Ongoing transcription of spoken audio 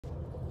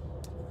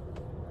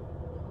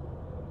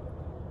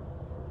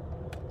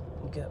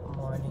Good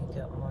morning,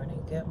 good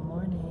morning, good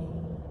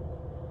morning.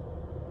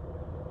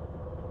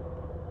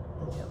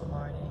 Good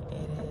morning.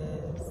 It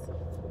is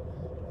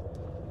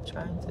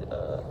trying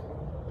to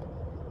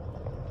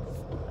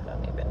I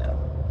don't even know.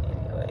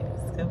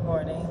 Anyways, good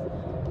morning.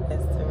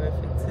 It's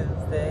Terrific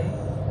Tuesday.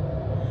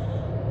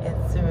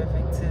 It's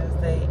Terrific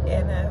Tuesday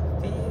and I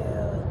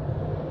feel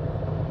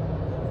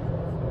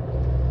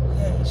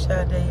hey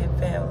Sade and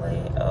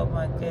family. Oh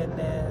my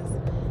goodness.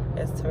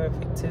 It's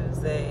Terrific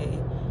Tuesday.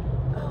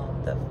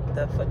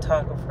 The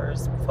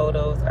photographers'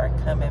 photos are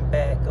coming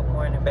back. Good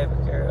morning, baby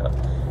girl.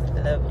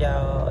 Love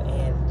y'all.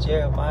 And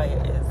Jeremiah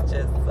is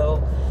just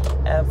so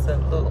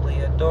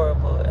absolutely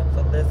adorable. And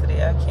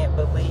Felicity, I can't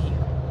believe.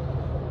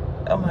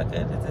 Oh my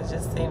goodness, it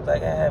just seems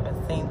like I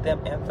haven't seen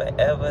them in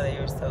forever. They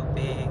are so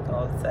big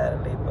on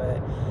Saturday,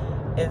 but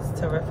it's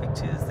Terrific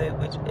Tuesday,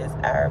 which is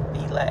our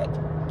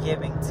BELAC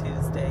Giving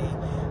Tuesday,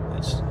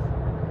 which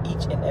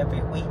each and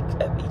every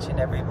week of each and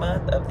every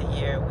month of the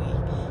year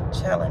we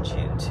challenge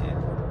you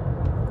to.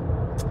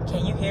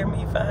 Can you hear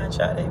me fine,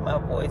 Sade? My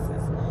voice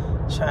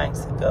is trying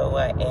to go.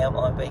 I am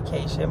on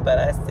vacation, but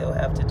I still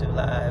have to do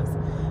lives.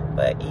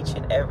 But each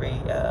and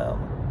every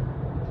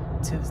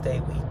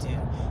Tuesday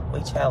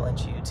we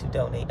challenge you to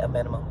donate a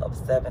minimum of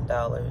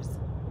 $7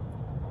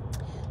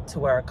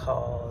 to our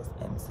cause.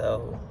 And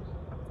so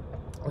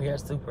we are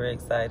super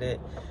excited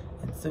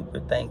and super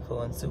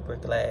thankful and super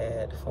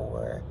glad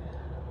for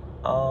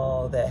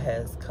all that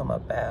has come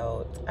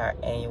about. Our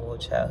annual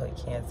Childhood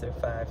Cancer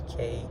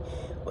 5K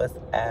was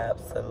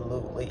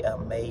absolutely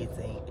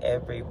amazing.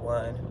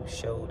 Everyone who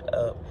showed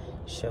up,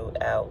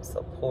 showed out,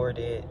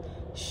 supported,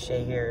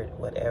 shared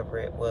whatever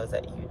it was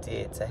that you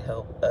did to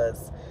help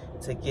us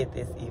to get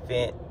this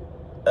event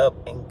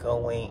up and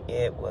going.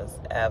 It was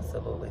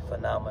absolutely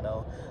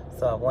phenomenal.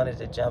 So I wanted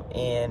to jump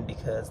in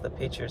because the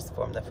pictures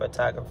from the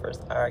photographers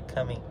are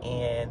coming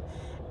in,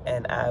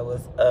 and I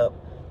was up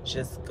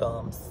just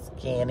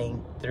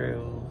scanning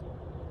through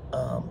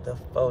the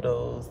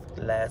photos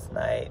last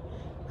night.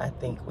 I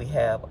think we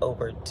have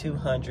over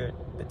 200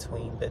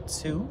 between the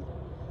two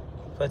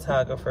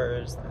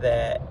photographers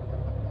that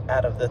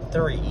out of the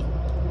three,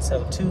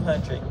 so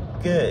 200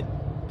 good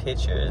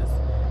pictures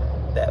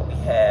that we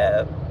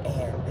have.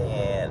 And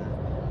then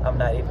I'm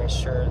not even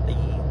sure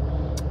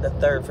the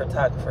third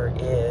photographer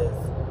is.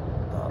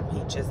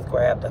 He just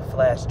grabbed a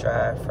flash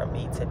drive from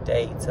me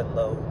today to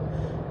load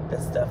the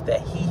stuff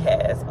that he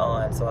has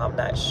on, so I'm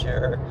not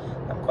sure.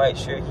 I'm quite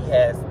sure he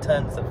has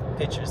tons of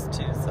pictures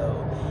too.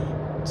 So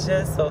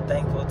just so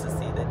thankful to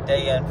see the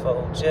day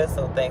unfold, just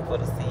so thankful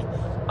to see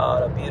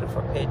all the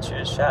beautiful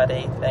pictures.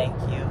 Sade, thank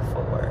you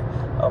for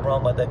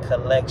Aroma the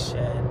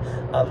Collection.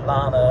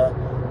 Alana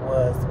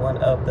was one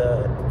of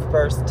the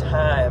first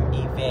time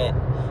event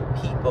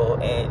people,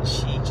 and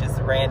she just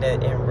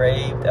ranted and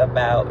raved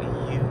about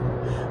you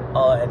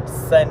on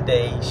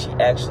Sunday. She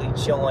actually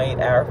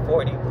joined our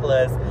 40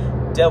 plus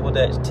Double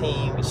Dutch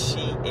team.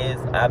 She is,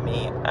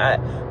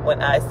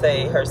 when I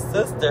say her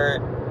sister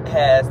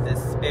has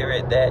this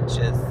spirit that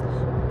just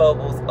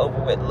bubbles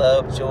over with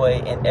love,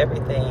 joy, and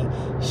everything,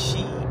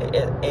 she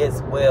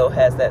as well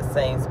has that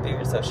same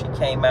spirit. So she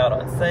came out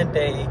on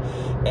Sunday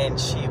and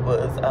she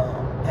was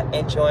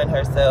enjoying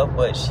herself,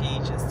 but she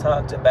just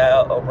talked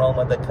about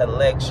Aroma the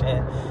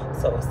Collection.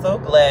 So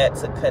glad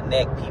to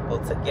connect people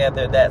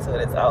together. That's what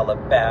it's all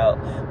about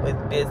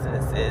with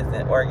businesses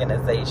and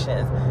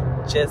organizations.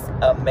 Just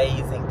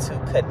amazing to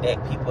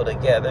connect people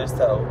together.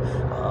 So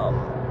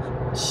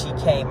she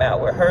came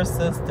out with her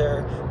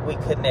sister. We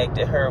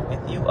connected her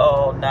with you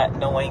all, not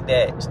knowing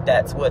that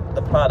that's what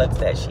the products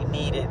that she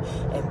needed.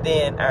 And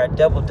then our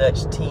Double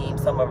Dutch team,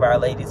 some of our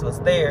ladies was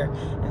there,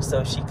 and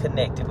so she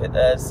connected with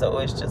us. So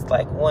it's just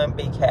like one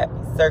big happy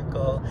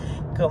circle.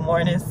 Good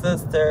morning,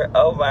 sister.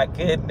 Oh my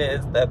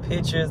goodness, the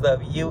pictures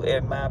of you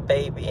and my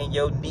baby and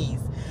your niece.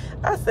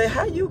 I said,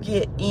 how you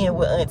get in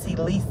with Auntie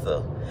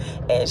Lisa?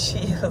 And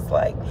she was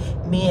like,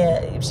 me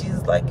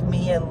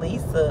and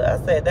Lisa.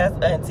 I said, that's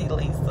Auntie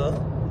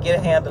Lisa. Get a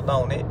handle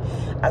on it.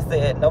 I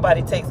said,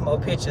 nobody takes more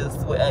pictures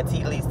with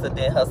Auntie Lisa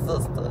than her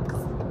sister,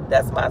 'cause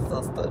that's my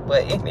sister.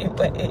 But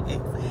anyway,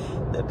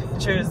 the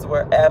pictures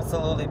were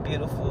absolutely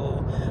beautiful.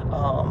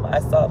 I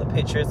saw the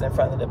pictures in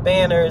front of the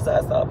banners. I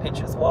saw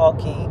pictures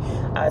walking.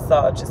 I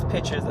saw just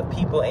pictures of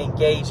people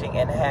engaging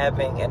and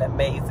having an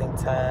amazing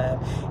time.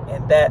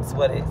 And that's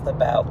what it's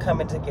about,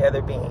 coming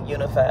together, being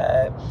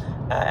unified.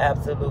 I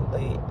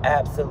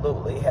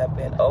absolutely have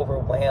been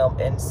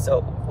overwhelmed and so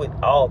with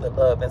all the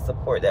love and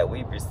support that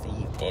we've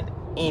received in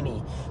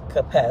any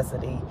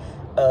capacity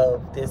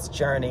of this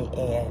journey,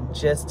 and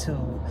just to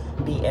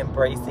be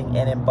embracing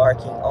and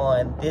embarking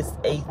on this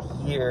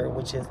 8th year,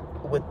 which is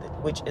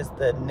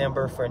the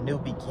number for new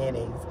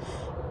beginnings.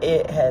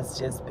 It has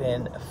just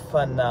been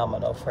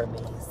phenomenal for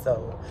me.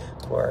 So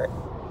for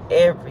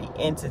every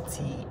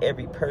entity,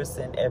 every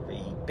person,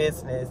 every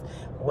business,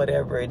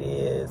 whatever it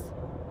is,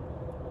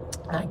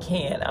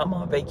 I'm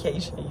on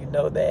vacation, you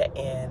know that,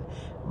 and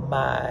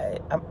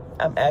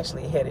I'm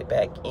actually headed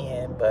back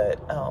in, but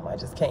I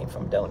just came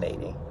from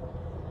donating.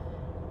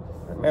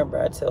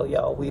 Remember, I tell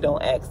y'all, we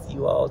don't ask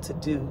you all to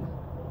do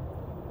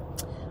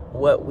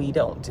what we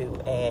don't do.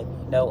 And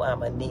you know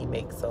I'm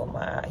anemic, so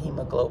my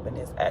hemoglobin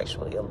is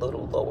actually a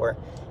little lower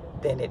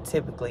than it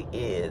typically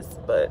is.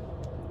 But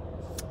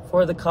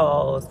for the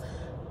cause,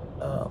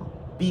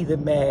 be the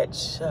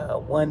match,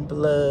 one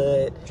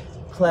blood,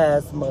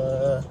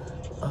 plasma,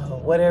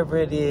 whatever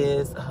it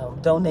is,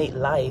 donate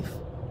life,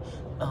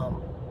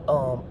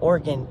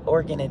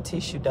 organ and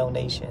tissue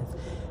donations.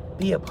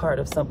 Be a part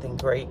of something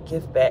great.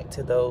 Give back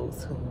to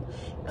those who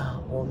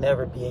will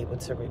never be able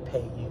to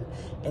repay you.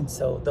 And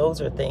so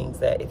those are things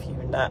that if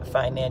you're not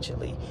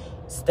financially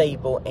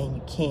stable and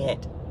you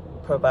can't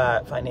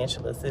provide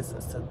financial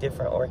assistance to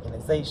different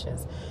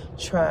organizations,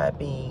 try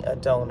being a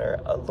donor,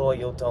 a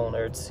loyal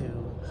donor to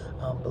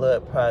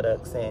blood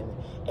products.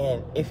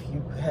 And if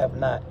you have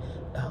not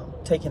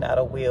taken out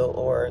a will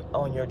or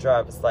on your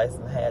driver's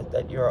license has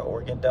that you're an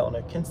organ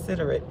donor,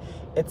 consider it.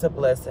 It's a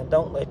blessing.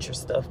 Don't let your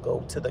stuff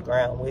go to the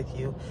ground with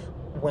you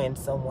when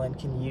someone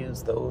can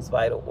use those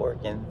vital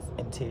organs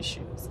and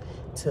tissues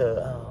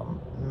to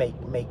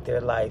make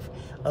their life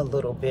a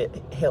little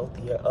bit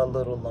healthier, a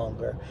little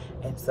longer.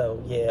 And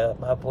so, yeah,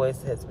 my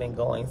voice has been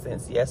going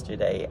since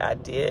yesterday. I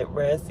did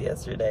rest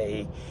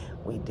yesterday.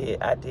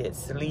 I did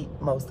sleep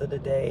most of the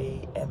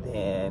day, and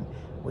then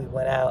we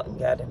went out and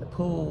got in the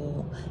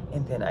pool,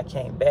 and then I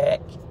came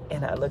back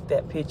and I looked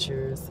at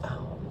pictures.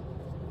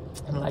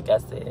 And like I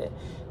said,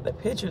 the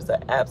pictures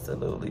are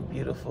absolutely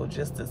beautiful,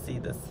 just to see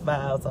the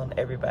smiles on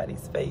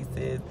everybody's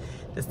faces,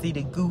 to see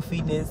the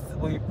goofiness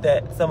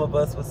that some of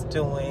us was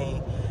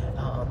doing.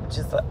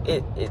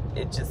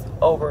 It just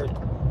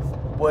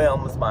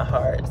overwhelms my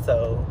heart.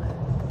 So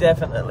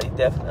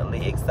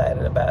definitely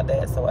excited about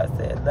that. So I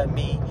said, let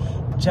me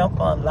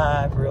jump on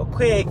live real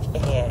quick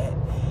and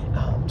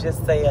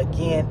just say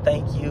again,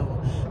 thank you.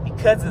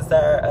 Because it's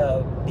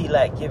our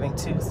BELAC Giving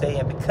Tuesday,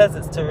 and because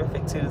it's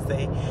Terrific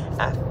Tuesday,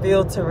 I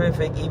feel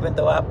terrific, even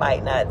though I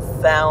might not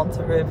sound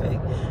terrific.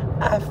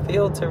 I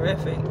feel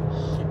terrific.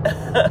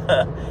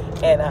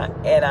 and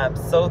I'm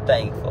so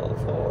thankful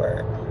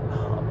for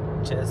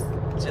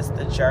just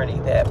the journey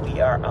that we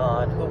are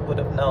on. Who would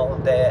have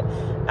known that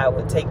I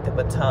would take the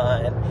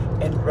baton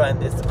and run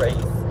this race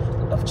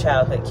of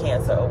childhood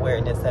cancer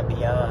awareness and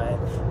beyond.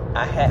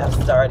 I have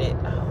started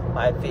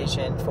my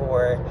vision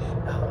for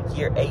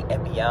year 8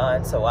 and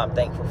beyond, so I'm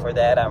thankful for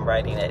that. I'm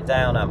writing it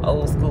down. I'm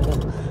old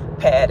school,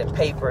 pad and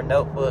paper,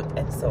 notebook,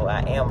 and so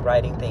I am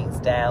writing things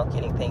down,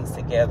 getting things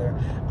together.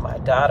 My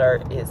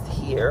daughter is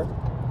here,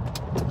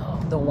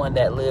 the one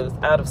that lives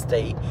out of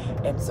state,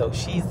 and so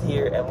she's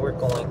here, and we're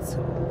going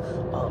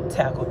to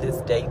tackle this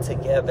day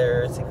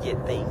together to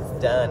get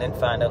things done and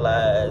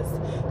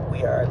finalized.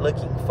 We are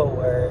looking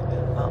for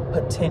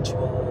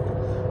potential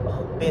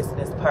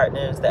business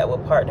partners that will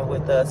partner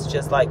with us,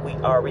 just like we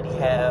already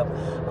have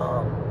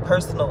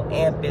personal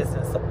and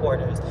business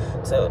supporters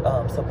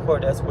to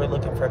support us. We're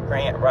looking for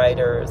grant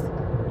writers.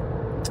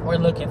 We're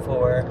looking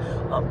for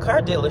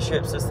car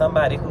dealerships or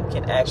somebody who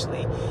can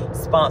actually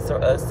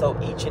sponsor us, so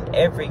each and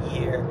every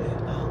year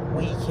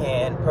we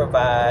can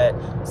provide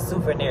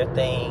souvenir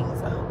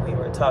things. We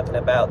were talking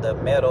about the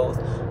medals.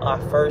 Our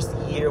first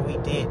year we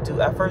did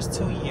do, our first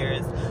 2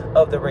 years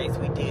of the race,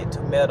 we did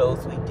do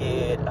medals. We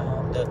did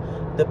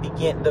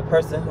the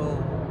person who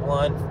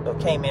won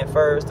came in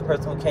first, the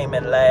person who came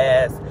in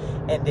last,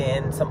 and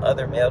then some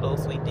other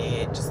medals. We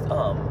did just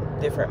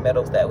different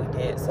medals that we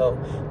did. So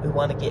we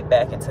want to get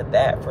back into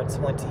that for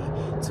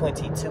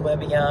 2022 and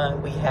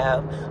beyond. We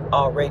have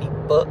already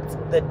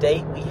booked the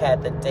date. We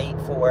had the date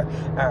for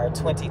our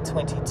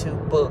 2022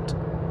 booked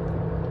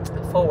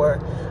for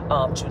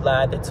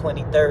July the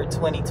 23rd,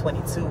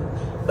 2022,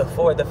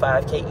 before the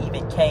 5K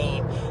even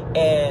came.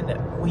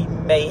 And we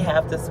may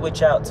have to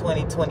switch out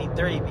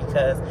 2023,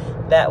 because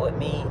that would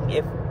mean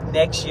if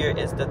next year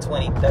is the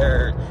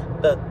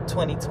 23rd, the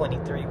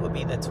 2023 would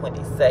be the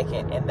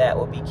 22nd, and that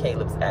would be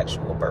Caleb's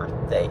actual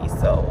birthday.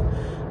 So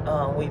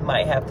we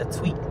might have to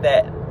tweak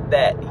that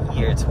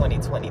year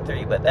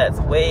 2023, but that's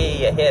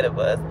way ahead of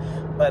us.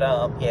 But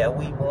yeah,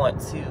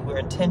 we're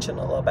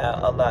intentional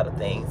about a lot of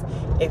things.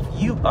 If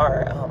you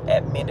are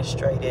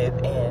administrative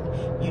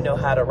and you know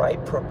how to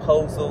write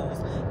proposals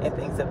and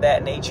things of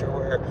that nature,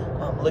 we're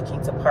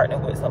looking to partner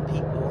with some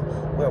people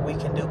where we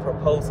can do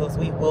proposals.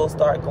 We will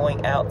start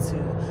going out to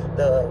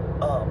the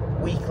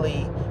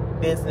weekly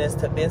business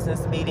to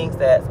business meetings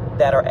that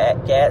are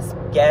at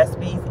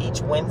Gatsby's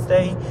each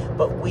Wednesday,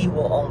 but we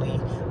will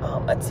only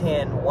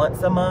attend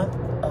once a month.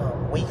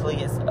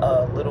 Weekly is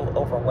a little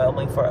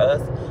overwhelming for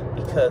us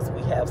because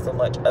we have so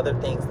much other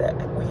things that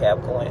we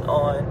have going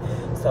on.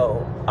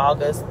 So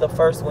August, the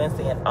first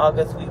Wednesday in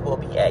August, we will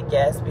be at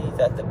Gatsby's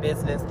at the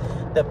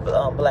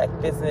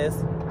Black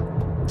Business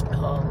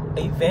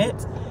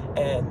event.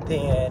 And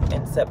then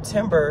in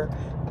September,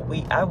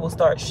 I will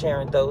start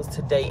sharing those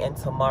today and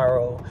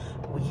tomorrow.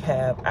 We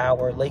have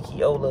our Lake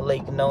Eola,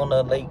 Lake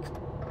Nona, Lake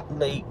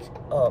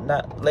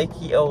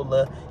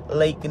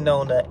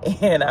Nona,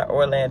 and our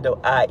Orlando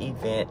Eye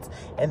event.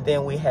 And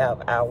then we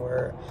have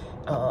our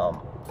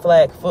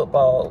flag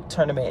football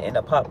tournament in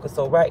Apopka.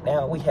 So right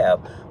now we have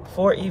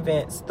 4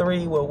 events,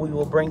 3 where we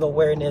will bring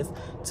awareness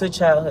to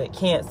childhood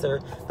cancer.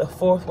 The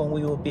 4th one,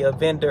 we will be a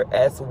vendor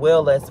as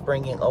well as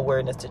bringing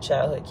awareness to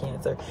childhood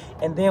cancer.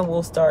 And then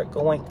we'll start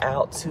going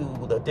out to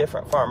the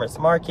different farmers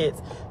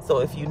markets. So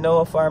if you know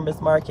of farmers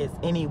markets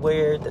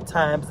anywhere, the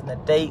times and the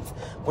dates,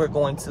 we're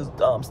going to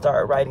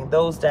start writing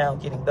those down,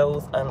 getting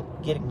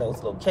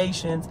those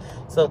locations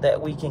so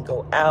that we can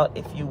go out.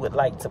 If you would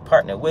like to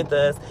partner with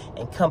us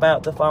and come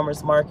out to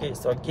farmers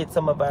markets or get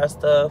some of our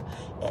stuff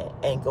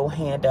and go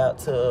hand out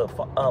to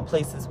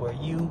places where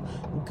you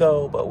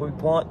go. But we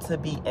want to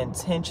be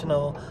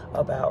intentional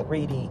about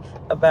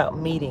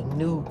meeting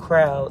new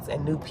crowds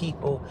and new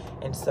people.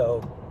 And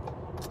so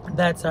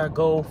that's our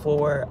goal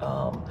for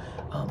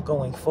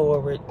going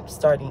forward.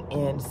 Starting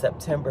in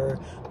September,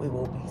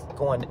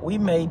 we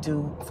may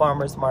do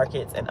farmers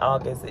markets in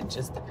August. It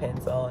just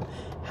depends on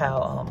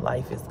how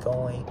life is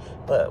going,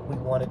 but we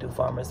want to do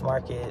farmers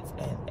markets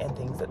and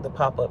things, the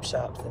pop-up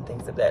shops and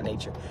things of that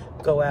nature.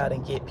 Go out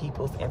and get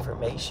people's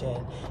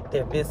information,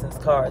 their business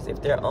cards.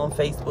 If they're on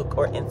Facebook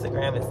or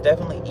Instagram, it's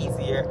definitely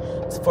easier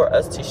for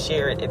us to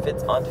share it if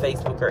it's on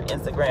Facebook or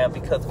Instagram,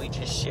 because we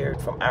just shared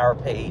from our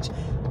page,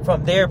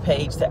 from their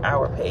page to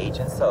our page.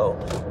 And so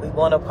we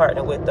want to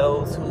partner with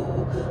those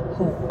who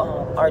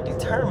are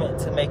determined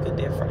to make a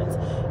difference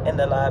in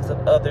the lives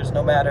of others,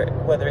 no matter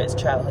whether it's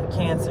childhood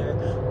cancer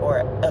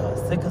or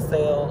sickle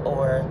cell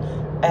or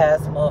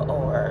asthma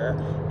or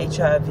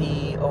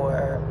HIV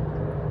or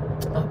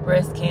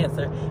breast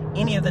cancer,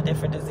 any of the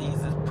different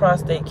diseases,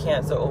 prostate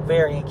cancer,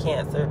 ovarian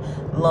cancer,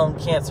 lung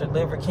cancer,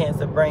 liver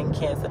cancer, brain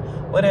cancer,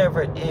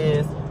 whatever it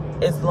is.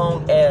 As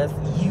long as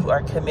you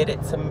are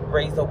committed to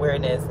raise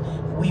awareness,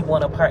 we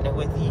want to partner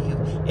with you.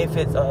 If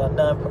it's a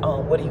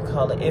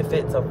if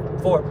it's a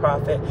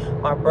for-profit,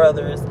 my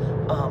brothers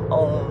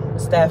own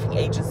staffing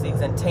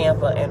agencies in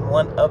Tampa, and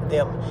one of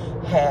them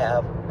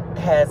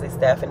has a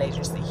staffing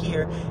agency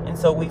here, and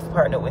so we've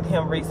partnered with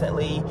him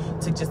recently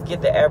to just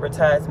get the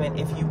advertisement.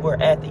 If you were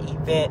at the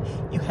event,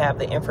 you have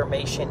the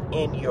information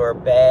in your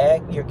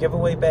bag, your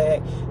giveaway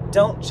bag.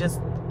 Don't just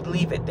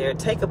leave it there.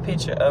 Take a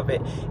picture of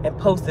it and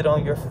post it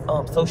on your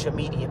social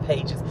media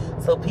pages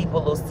so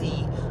people will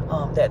see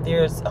that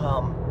there's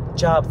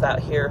jobs out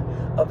here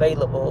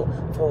available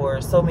for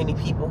so many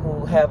people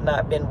who have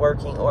not been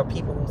working, or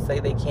people who say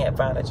they can't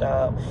find a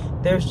job.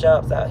 There's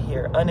jobs out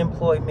here.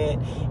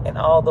 Unemployment and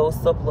all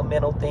those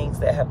supplemental things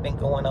that have been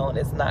going on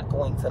is not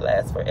going to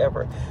last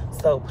forever.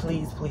 So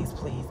please, please,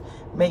 please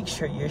make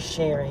sure you're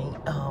sharing.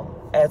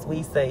 As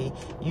we say,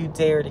 you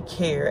dare to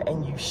care,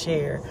 and you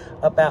share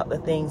about the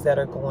things that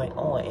are going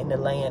on in the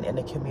land and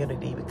the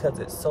community, because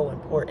it's so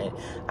important.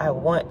 I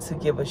want to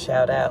give a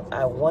shout out.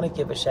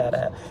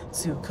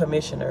 To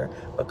Commissioner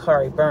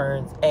Bakari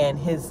Burns and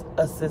his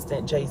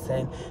assistant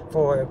Jason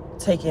for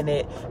taking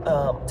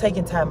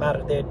time out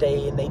of their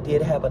day, and they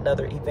did have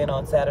another event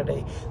on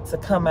Saturday, to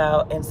come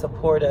out and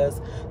support us,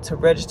 to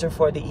register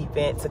for the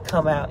event, to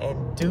come out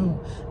and do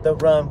the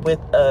run with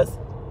us.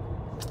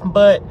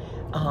 But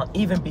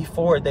even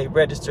before they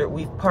registered,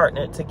 we've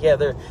partnered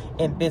together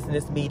in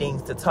business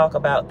meetings to talk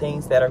about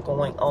things that are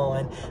going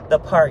on. The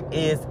park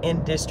is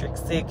in District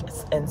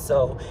 6, and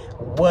so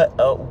what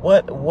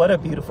a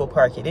beautiful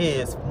park it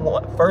is,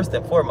 first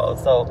and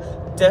foremost. So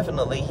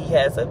definitely he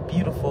has a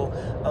beautiful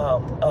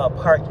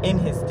park in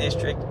his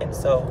district, and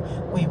so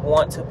we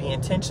want to be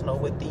intentional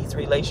with these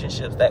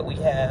relationships that we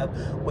have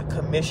with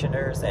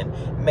commissioners and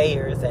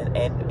mayors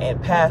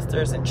and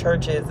pastors and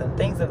churches and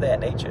things of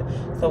that nature.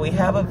 So we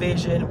have a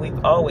vision.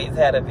 We've always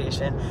had a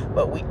vision,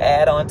 but we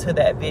add on to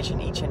that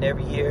vision each and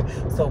every year.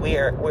 So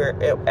we're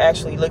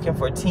actually looking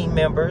for team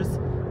members.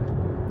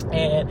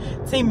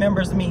 And team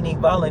members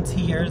meaning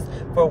volunteers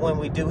for when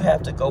we do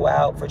have to go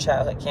out for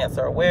childhood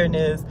cancer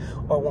awareness,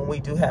 or when we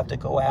do have to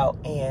go out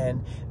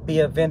and be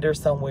a vendor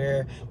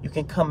somewhere. You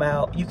can come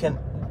out, you can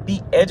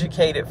be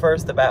educated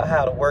first about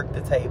how to work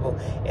the table,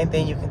 and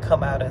then you can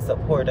come out and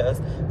support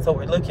us. So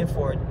we're looking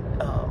for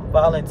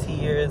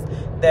volunteers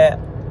that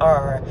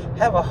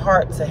have a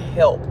heart to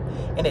help,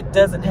 and it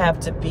doesn't have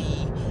to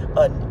be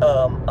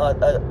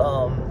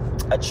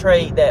a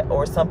trade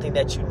or something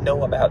that you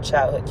know about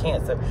childhood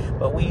cancer,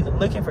 but we're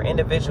looking for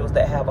individuals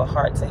that have a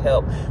heart to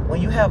help.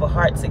 When you have a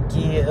heart to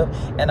give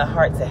and a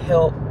heart to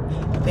help,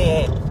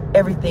 then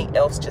everything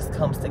else just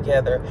comes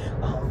together.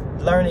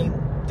 Learning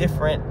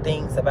different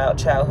things about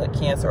childhood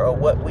cancer, or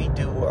what we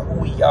do, or who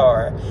we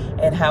are,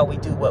 and how we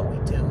do what we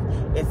do,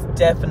 it's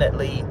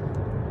definitely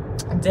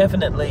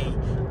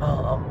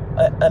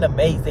an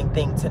amazing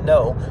thing to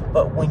know.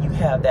 But when you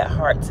have that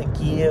heart to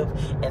give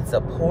and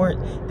support,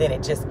 then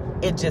it just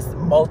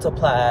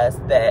multiplies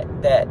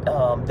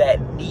that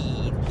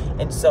need.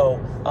 And so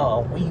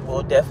we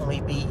will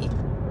definitely be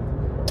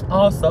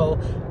also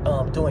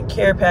doing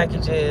care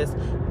packages,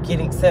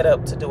 getting set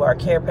up to do our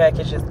care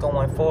packages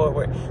going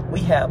forward.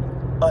 We have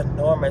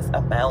enormous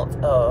amounts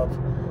of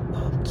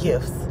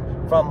gifts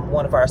from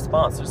one of our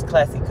sponsors,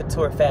 Classy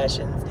Couture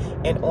Fashions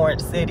in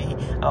Orange City.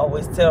 I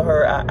always tell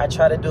her, I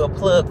try to do a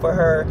plug for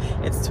her.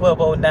 It's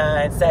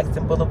 1209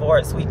 Saxton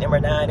Boulevard, Suite number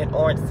 9 in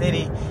Orange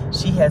City.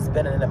 She has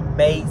been an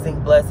amazing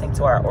blessing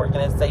to our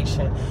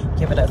organization,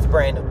 giving us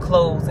brand new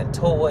clothes and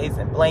toys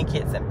and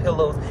blankets and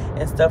pillows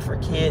and stuff for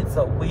kids.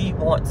 So we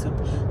want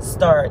to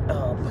start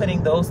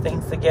putting those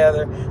things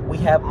together. We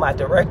have, my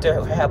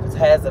director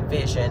has a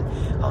vision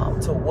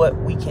to what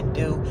we can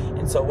do,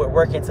 and so we're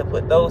working to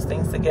put those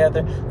things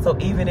together. So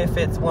even if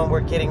it's when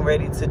we're getting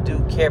ready to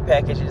do care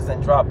packages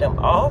and drop them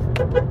off,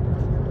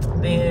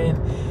 then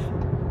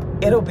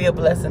it'll be a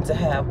blessing to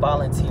have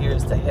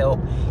volunteers to help,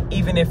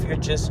 even if you're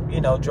just, you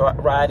know,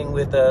 riding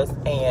with us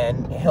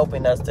and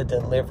helping us to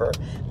deliver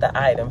the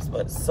items.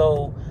 But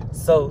so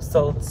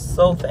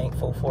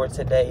thankful for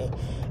today,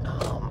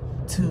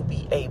 to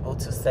be able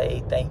to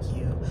say thank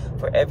you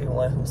for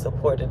everyone who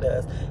supported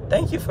us.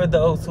 Thank you for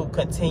those who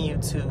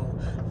continue to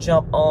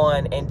jump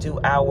on and do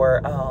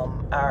our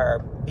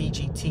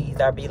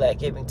BGTs, our BELAC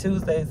Giving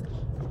Tuesdays,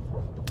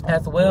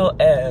 as well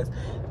as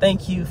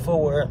thank you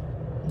for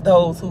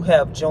those who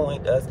have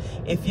joined us.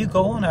 If you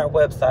go on our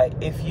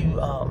website, if you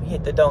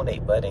hit the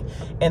donate button,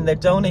 and the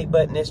donate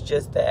button is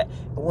just that.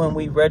 When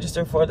we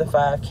register for the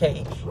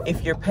 5K,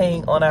 if you're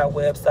paying on our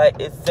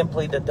website, it's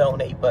simply the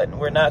donate button.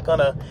 We're not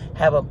gonna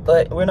have a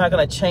button, we're not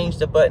gonna change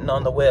the button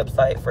on the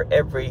website for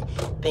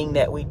everything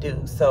that we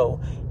do.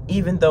 So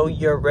even though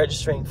you're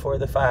registering for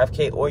the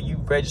 5K or you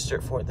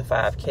registered for the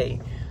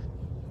 5K,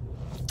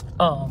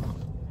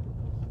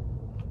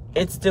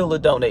 it's still a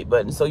donate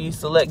button. So you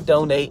select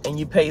donate and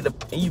you pay the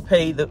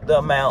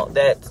amount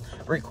that's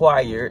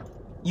required.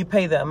 You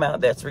pay the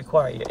amount that's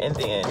required, and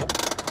then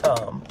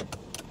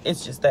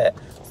it's just that.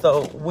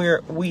 So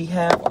we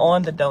have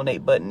on the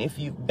donate button, if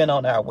you've been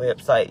on our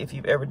website, if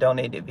you've ever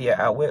donated via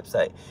our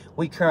website,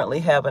 we currently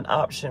have an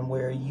option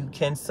where you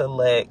can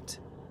select,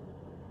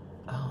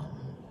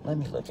 let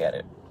me look at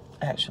it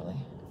actually.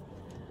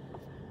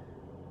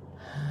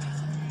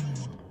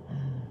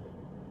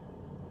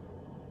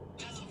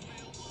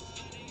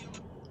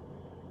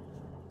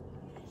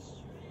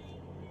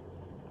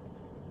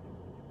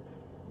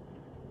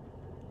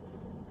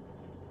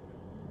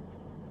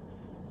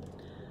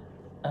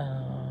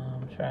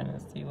 I'm trying to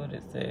see what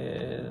it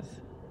says.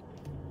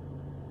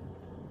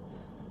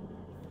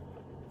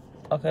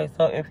 Okay,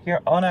 so if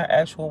you're on our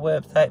actual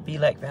website,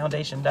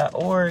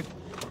 belacfoundation.org.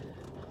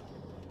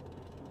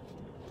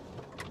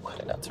 Why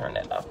did I turn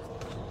that off?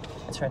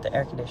 I turned the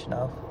air conditioner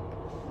off.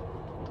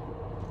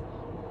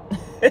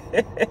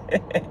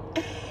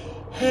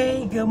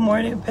 Hey, good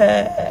morning,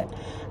 Pat.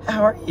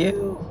 How are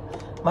you?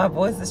 My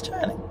voice is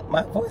trying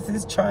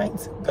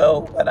to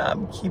go, but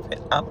I'm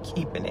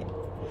keeping it.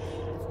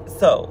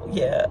 So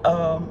yeah,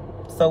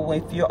 so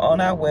if you're on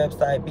our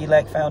website,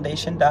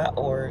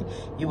 belacfoundation.org,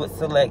 you would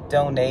select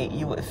donate.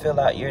 You would fill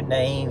out your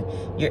name,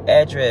 your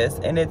address,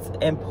 and it's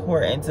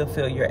important to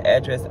fill your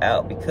address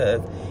out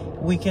because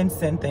we can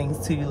send things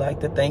to you, like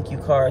the thank you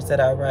cards that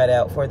I write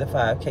out for the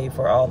 5K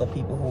for all the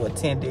people who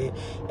attended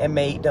and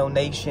made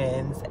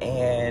donations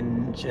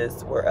and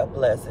just were a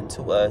blessing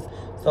to us.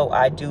 So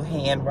I do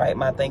hand write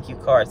my thank you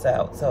cards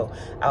out. So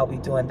I'll be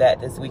doing that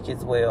this week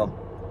as well.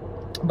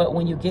 But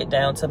when you get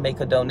down to make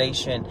a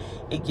donation,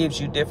 it gives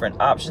you different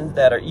options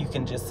that you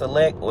can just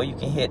select, or you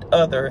can hit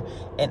other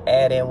and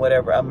add in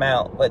whatever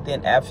amount. But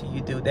then after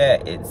you do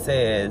that, it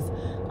says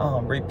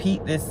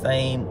repeat this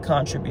same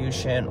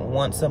contribution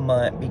once a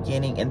month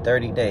beginning in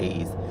 30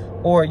 days,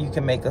 or you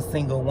can make a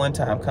single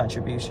one-time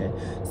contribution.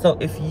 So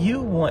if you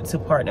want to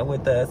partner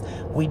with us,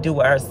 we do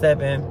our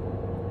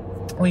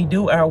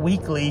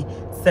weekly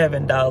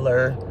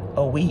 $7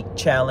 a week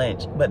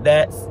challenge, but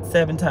that's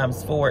 7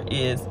 times 4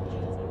 is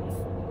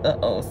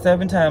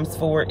 7 times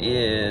 4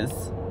 is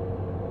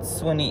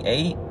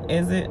 28,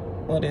 is it?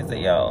 What is it,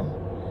 y'all?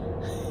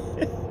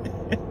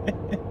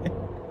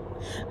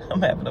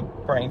 I'm having a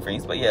brain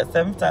freeze, but yeah,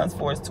 7 times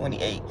 4 is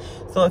 28.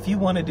 So if you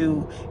want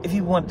to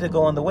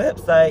go on the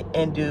website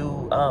and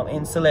do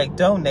and select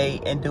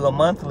donate and do a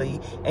monthly,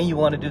 and you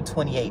want to do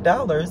 $28,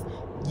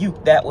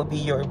 that would be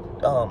your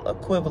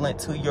equivalent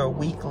to your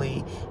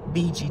weekly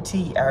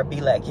BGT, our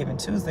BELAC Giving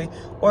Tuesday.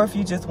 Or if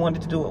you just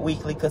wanted to do it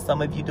weekly, because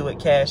some of you do it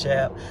Cash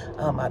App.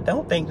 I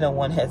don't think no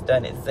one has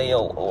done it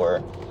Zelle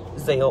or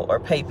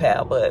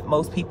PayPal, but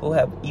most people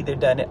have either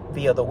done it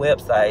via the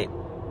website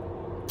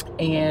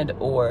and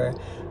or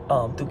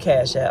through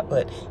Cash App.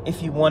 But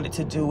if you wanted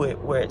to do it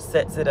where it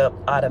sets it up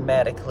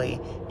automatically,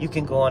 you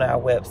can go on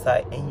our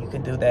website and you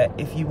can do that.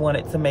 If you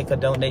wanted to make a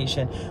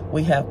donation,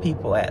 we have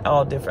people at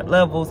all different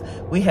levels.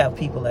 We have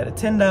people at a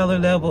 $10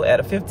 level,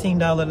 at a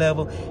 $15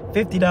 level,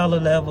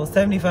 $50 level,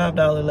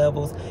 $75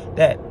 levels,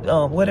 that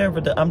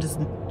I'm just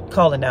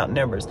calling out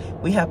numbers.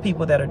 We have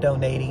people that are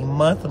donating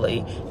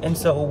monthly, and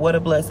so what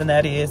a blessing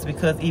that is,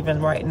 because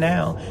even right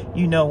now,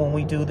 when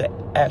we do the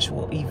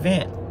actual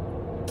event,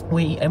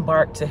 we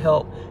embark to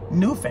help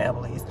new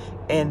families,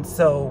 and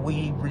so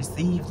we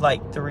received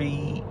like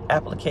 3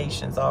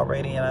 applications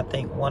already, and I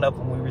think one of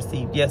them we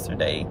received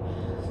yesterday.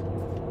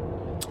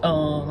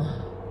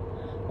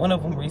 One one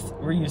of them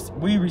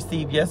we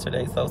received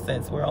yesterday. So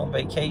since we're on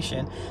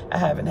vacation, I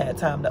haven't had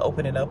time to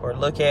open it up or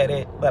look at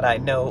it, but I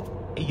know,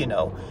 you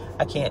know,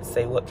 I can't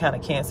say what kind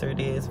of cancer it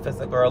is, if it's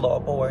a girl or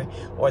a boy,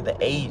 or the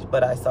age,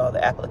 but I saw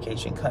the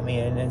application come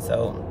in. And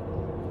so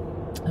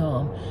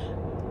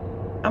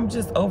I'm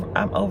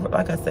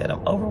like I said,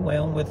 I'm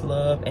overwhelmed with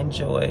love and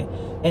joy,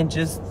 and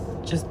just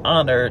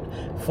honored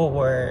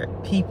for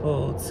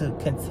people to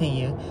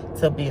continue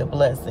to be a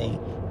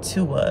blessing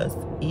to us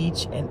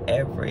each and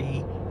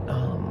every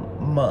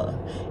month.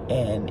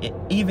 And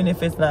even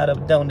if it's not a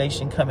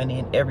donation coming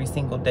in every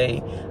single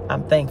day,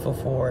 I'm thankful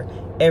for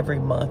every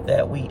month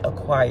that we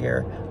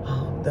acquire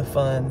the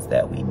funds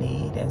that we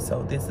need. And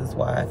so this is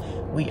why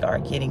we are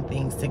getting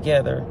things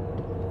together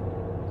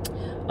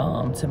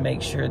to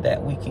make sure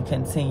that we can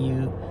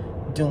continue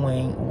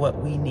doing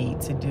what we need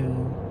to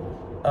do,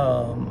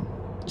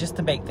 just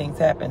to make things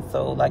happen.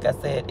 So like I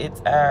said,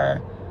 it's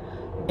our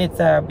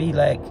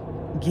BELAC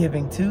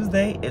Giving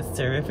Tuesday. It's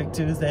Terrific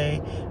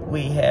Tuesday.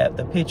 We have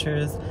the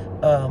pictures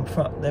from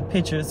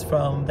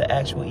the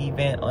actual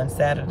event on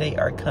Saturday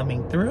are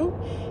coming through.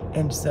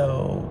 And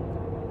so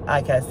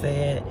like I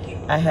said,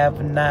 I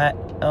have not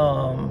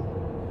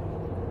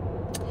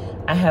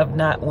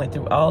went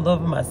through all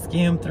of them. I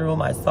skimmed through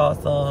them. I saw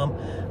some.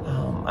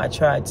 I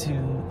tried to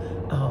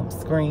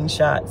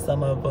screenshot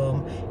some of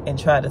them and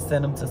try to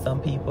send them to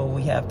some people.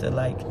 We have to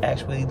like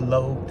actually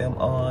load them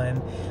up,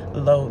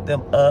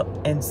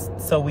 and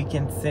so we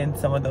can send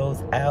some of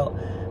those out.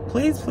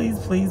 Please, please,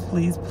 please,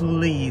 please,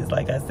 please.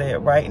 Like I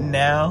said, right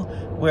now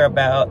we're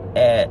about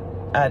at,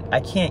 I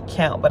can't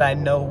count, but I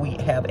know we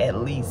have at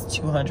least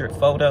 200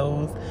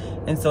 photos.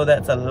 And so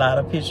that's a lot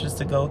of pictures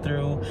to go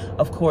through.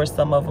 Of course,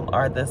 some of them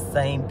are the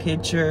same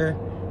picture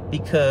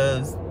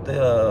because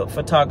the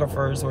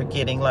photographers were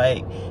getting,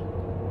 like,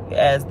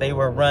 as they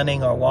were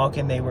running or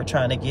walking, they were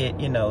trying to get,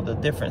 you know, the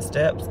different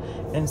steps.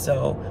 And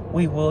so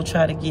we will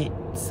try to get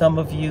some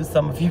of your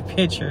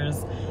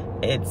pictures.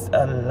 It's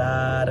a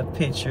lot of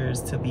pictures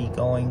to be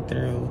going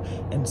through.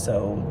 And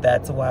so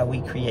that's why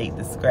we create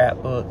the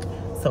scrapbook,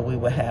 so we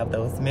will have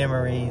those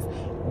memories.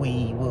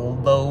 We will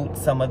load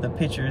some of the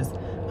pictures.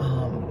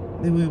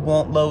 We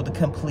won't load the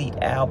complete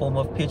album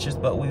of pictures,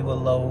 but we will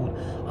load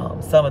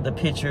some of the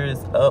pictures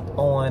up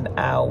on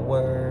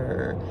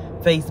our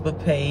Facebook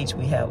page.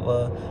 We have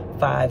a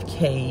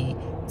 5K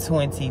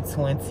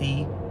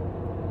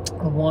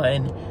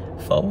 2021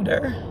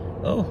 folder.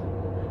 Oh,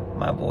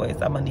 my voice.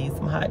 I'm gonna need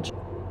some hot.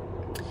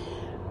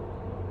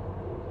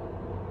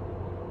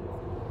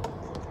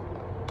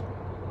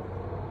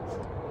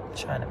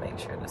 Trying to make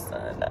sure the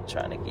sun not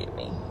trying to get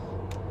me.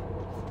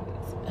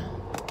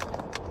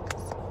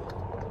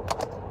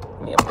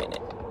 Give me a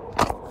minute.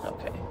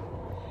 Okay.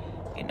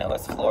 You know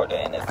it's Florida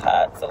and it's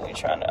hot, so I'm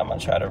gonna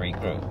try to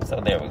regroup. So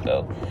there we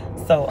go.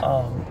 So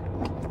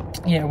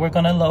yeah, we're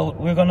gonna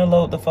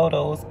load the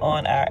photos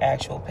on our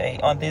actual page.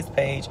 On this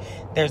page,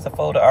 there's a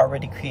folder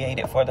already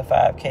created for the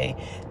 5K.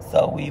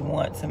 So we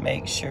want to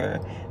make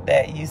sure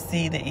that you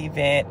see the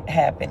event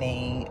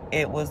happening.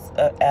 It was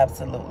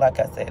absolute, like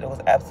I said, it was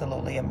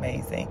absolutely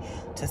amazing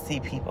to see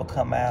people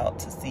come out,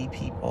 to see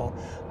people,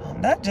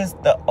 not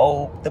just the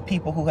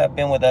people who have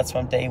been with us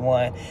from day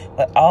one,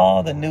 but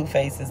all the new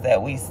faces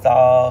that we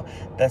saw,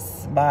 the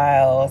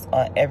smiles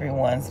on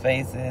everyone's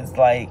faces.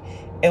 Like,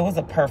 it was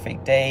a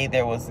perfect day.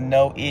 There was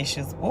no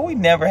issues. Well, we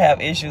never have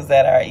issues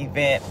at our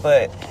event,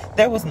 but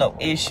there was no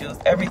issues.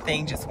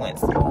 Everything just went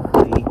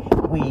smoothly.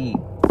 We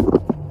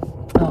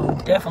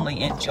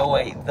definitely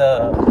enjoyed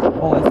the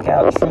Boy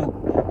Scout Troop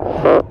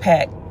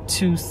Pack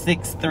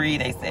 263.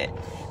 They said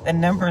the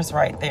number's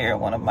right there.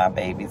 One of my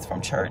babies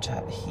from church,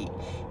 he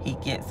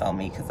gets on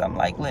me because I'm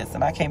like,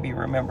 listen, I can't be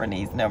remembering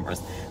these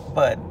numbers.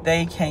 But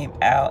they came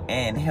out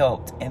and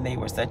helped, and they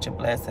were such a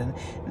blessing.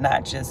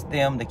 Not just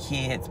them, the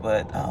kids,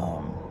 but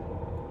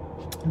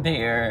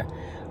their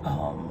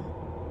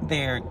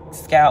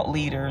scout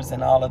leaders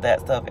and all of that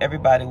stuff.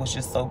 Everybody was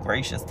just so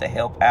gracious to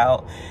help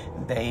out.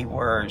 They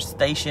were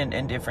stationed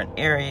in different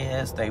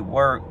areas. They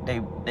worked,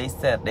 they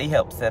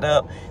helped set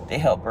up, they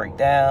helped break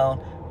down.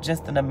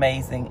 Just an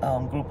amazing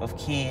group of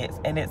kids.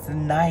 And it's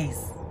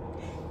nice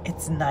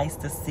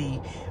to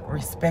see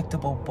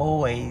respectable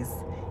boys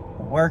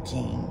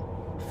working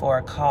for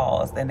a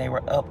cause. And they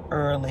were up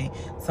early,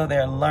 so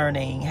they're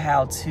learning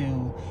how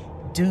to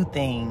do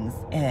things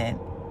and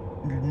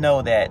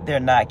know that they're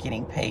not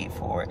getting paid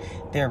for it.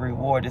 Their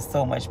reward is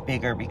so much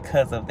bigger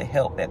because of the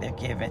help that they're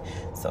given.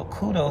 So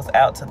kudos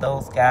out to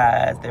those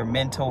guys, their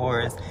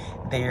mentors,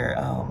 their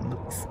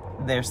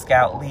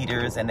scout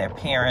leaders, and their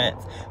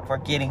parents for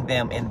getting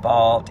them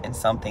involved in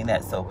something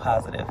that's so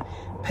positive.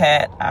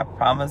 Pat, I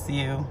promise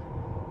you,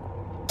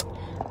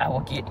 I will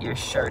get your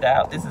shirt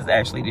out. This is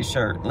actually the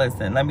shirt.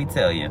 Listen, let me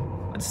tell you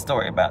a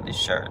story about this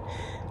shirt.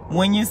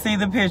 When you see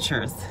the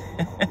pictures,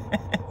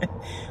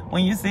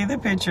 when you see the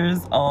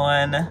pictures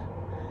on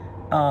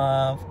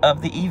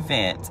of the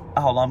event,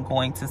 all I'm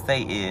going to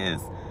say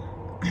is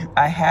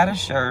I had a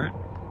shirt.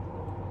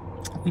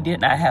 We did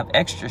not have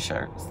extra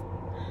shirts.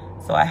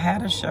 So I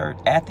had a shirt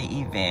at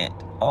the event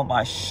on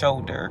my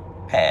shoulder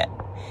pad,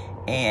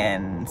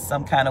 and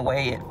some kind of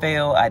way it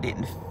fell. I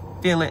didn't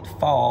feel it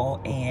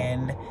fall,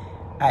 and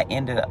I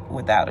ended up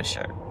without a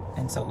shirt.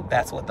 And so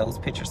that's what those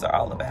pictures are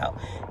all about.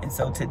 And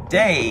so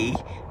today,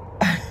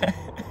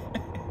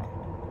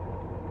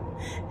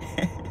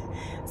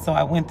 so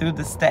I went through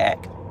the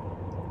stack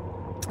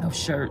of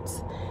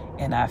shirts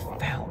and I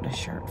found a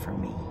shirt for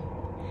me.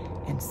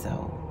 And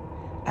so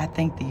I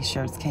think these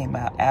shirts came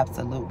out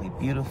absolutely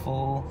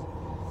beautiful.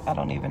 I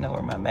don't even know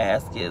where my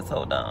mask is.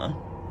 Hold on.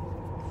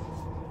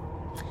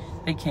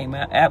 They came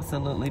out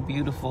absolutely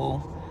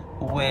beautiful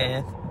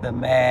with the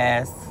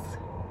mask.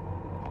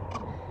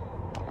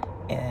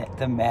 And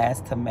the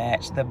mask to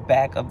match. The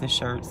back of the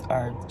shirts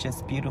are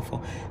just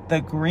beautiful.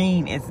 The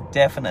green is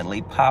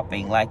definitely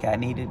popping like I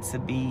need it to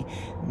be.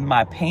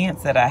 My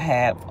pants that I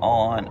have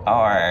on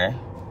are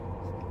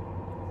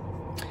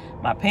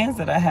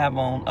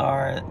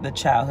the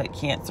childhood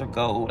cancer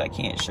gold. I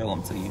can't show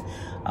them to you.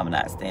 I'm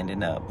not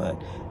standing up,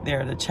 but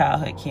they're the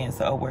childhood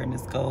cancer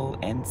awareness gold,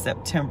 and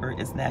September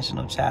is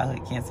National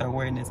Childhood Cancer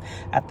Awareness.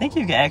 I think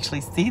you can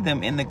actually see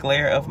them in the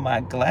glare of my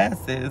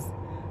glasses.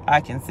 I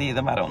can see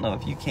them. I don't know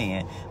if you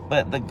can,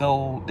 but the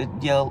gold, the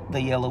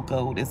yellow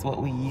gold is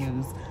what we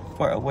use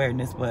for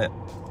awareness. But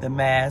the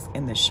mask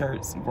and the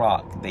shirts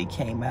rock. They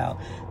came out.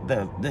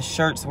 The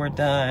shirts were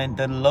done.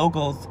 The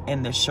logos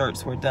in the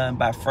shirts were done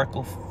by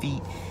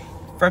Frecklefoot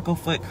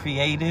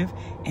Creative,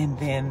 and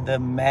then the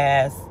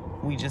mask,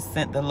 we just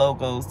sent the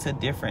logos to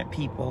different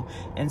people.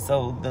 And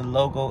so the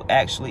logo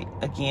actually,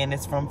 again,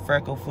 is from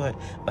Frecklefoot,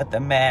 but the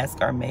masks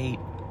are made,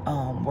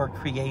 were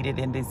created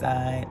and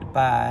designed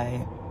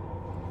by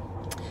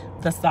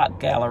the Sock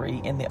Gallery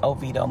in the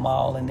Oviedo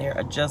Mall, and they're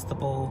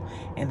adjustable,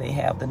 and they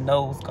have the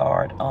nose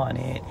guard on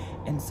it,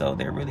 and so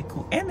they're really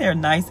cool, and they're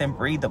nice and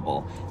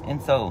breathable. And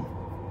so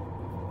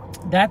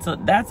that's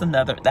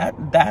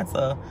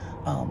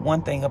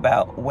one thing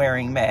about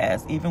wearing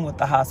masks, even with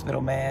the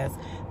hospital mask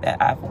that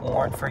I've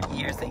worn for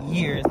years and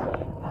years.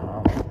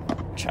 I'm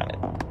trying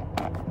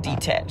to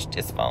detach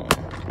this phone.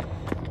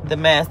 The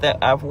mask that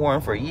I've worn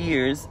for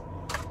years,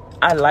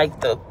 I like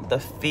the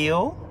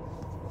feel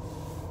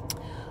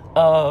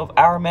of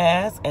our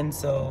mask, and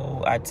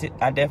so I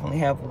definitely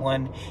have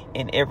one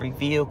in every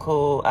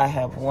vehicle. I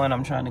have one,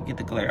 I'm trying to get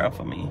the glare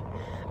off of me.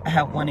 I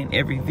have one in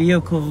every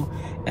vehicle,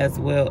 as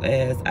well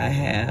as I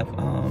have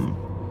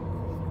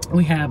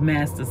we have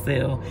masks to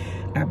sell.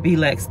 Our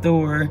BELAC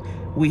store,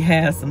 we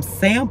have some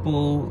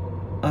sample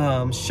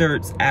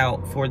shirts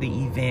out for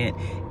the event,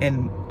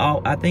 and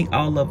I think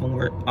all of them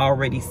were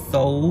already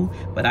sold,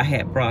 but I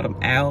had brought them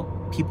out.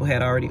 People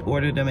had already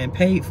ordered them and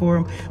paid for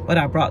them, but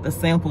I brought the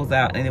samples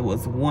out, and it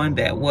was one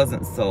that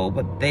wasn't sold,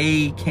 but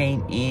they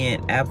came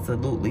in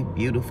absolutely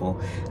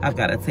beautiful. I've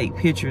got to take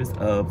pictures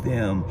of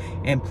them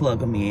and plug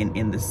them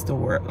in the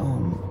store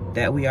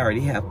that we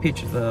already have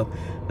pictures of,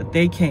 but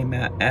they came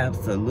out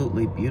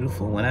absolutely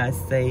beautiful. When I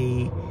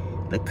say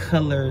the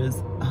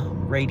colors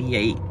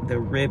radiate, the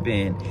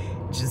ribbon,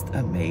 just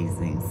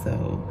amazing.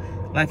 So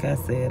like I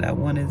said, I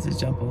wanted to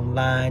jump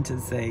online to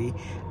say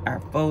our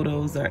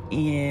photos are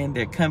in.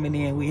 They're coming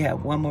in. We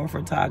have one more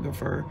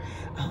photographer.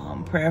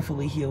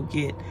 Prayerfully, he'll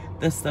get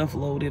the stuff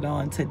loaded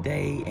on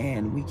today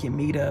and we can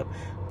meet up.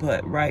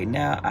 But right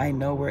now, I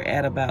know we're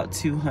at about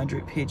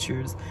 200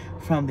 pictures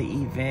from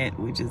the event,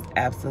 which is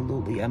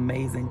absolutely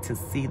amazing to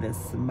see the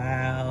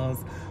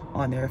smiles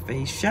on their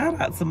face.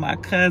 Shout out to my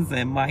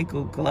cousin,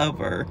 Michael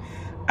Glover.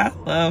 I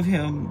love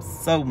him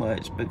so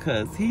much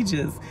because he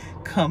just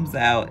comes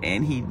out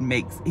and he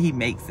makes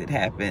it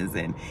happen.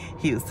 And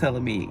he was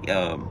telling me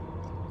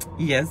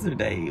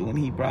yesterday when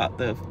he brought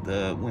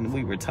when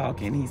we were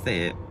talking, he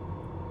said,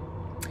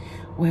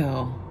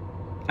 well,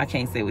 I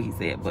can't say what he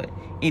said, but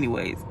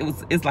anyways,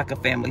 it's like a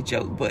family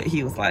joke, but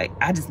he was like,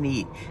 I just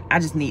need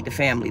the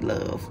family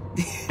love.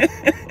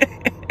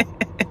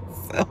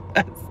 So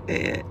I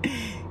said,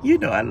 you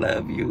know I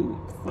love you.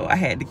 So I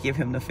had to give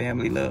him the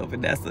family love,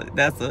 and that's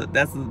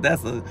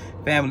a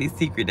family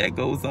secret that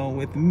goes on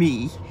with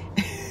me.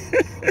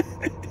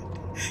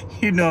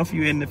 You know, if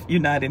you're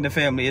not in the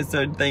family, and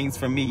certain things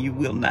from me you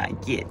will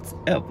not get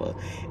ever.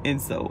 And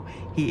so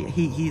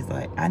he's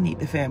like, I need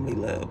the family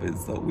love. And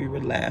so we were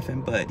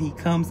laughing, but he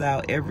comes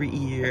out every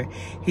year.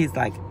 He's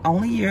like,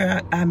 only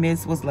year I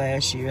missed was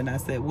last year. And I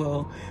said,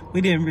 well,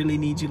 we didn't really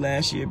need you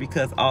last year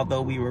because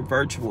although we were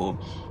virtual,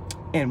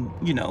 and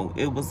you know,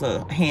 it was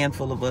a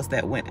handful of us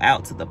that went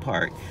out to the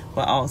park,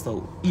 but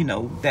also, you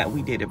know, that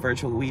we did it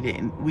virtual. We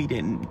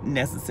didn't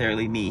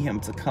necessarily need him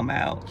to come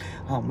out.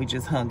 We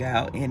just hung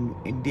out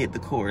and did the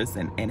course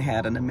and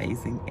had an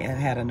amazing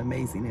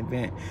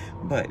event.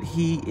 But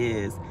he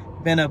is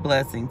been a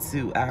blessing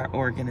to our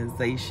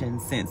organization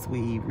since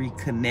we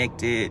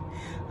reconnected.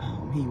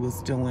 He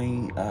was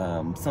doing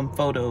some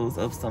photos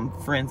of some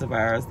friends of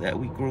ours that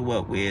we grew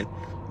up with.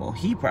 Well,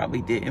 he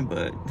probably didn't,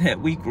 but that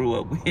we grew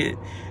up with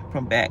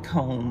from back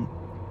home.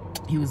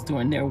 He was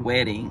doing their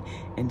wedding,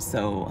 and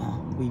so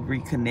we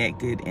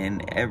reconnected,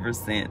 and ever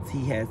since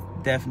he has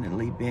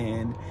definitely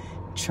been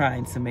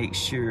trying to make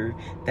sure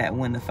that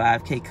when the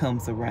 5K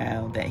comes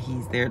around that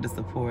he's there to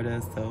support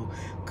us. So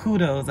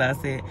kudos. I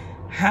said,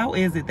 how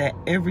is it that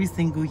every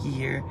single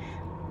year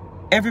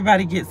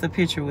everybody gets a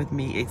picture with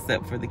me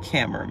except for the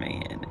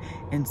cameraman?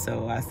 And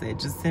so I said,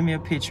 just send me a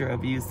picture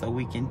of you so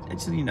we can,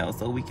 you know,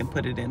 so we can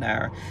put it in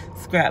our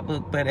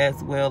scrapbook, but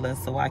as well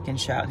as so I can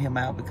shout him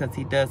out, because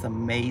he does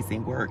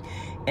amazing work.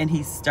 And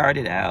he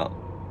started out,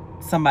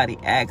 somebody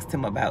asked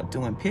him about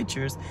doing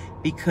pictures,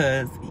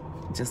 because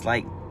just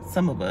like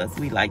some of us,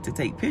 we like to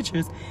take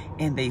pictures,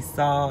 and they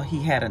saw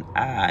he had an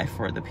eye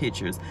for the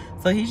pictures.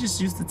 So he just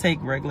used to take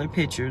regular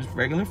pictures,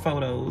 regular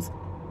photos,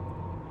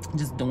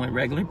 just doing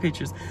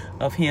pictures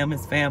of him,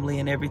 his family,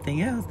 and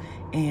everything else.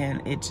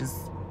 And it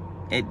just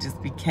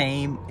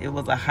became, it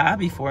was a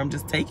hobby for him,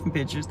 just taking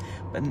pictures,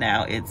 but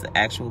now it's an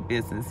actual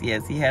business.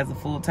 Yes, he has a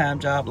full-time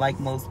job like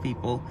most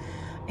people,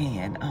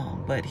 and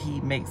but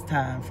he makes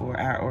time for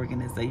our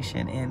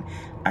organization. And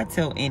I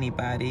tell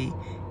anybody,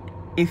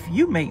 if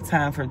you make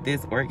time for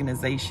this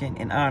organization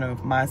in honor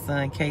of my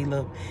son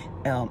Caleb,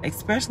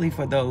 especially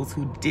for those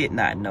who did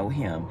not know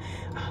him,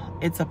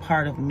 it's a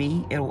part of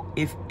me.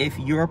 If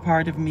you're a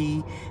part of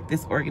me,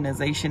 this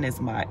organization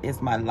is my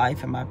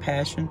life and my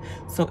passion,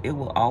 so it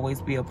will always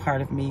be a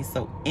part of me.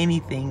 So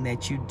anything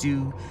that you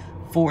do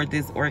for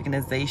this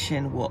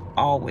organization will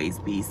always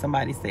be.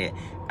 Somebody said,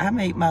 I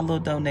made my little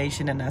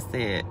donation, and I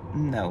said,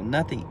 no,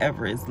 nothing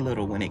ever is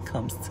little when it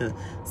comes to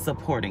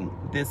supporting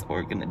this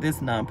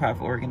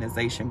nonprofit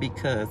organization,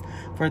 because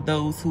for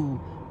those who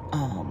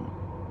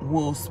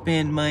will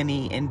spend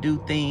money and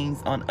do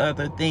things on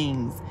other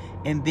things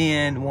and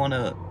then want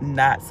to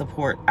not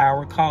support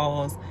our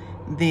cause,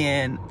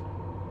 then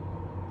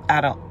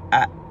I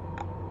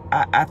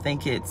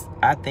think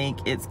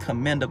it's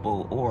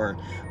commendable or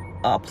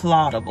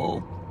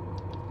applaudable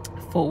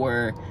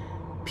for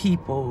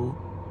people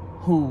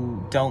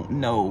who don't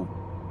know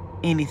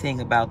anything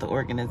about the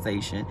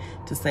organization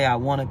to say, I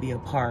want to be a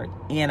part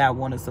and I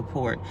want to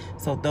support.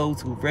 So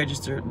those who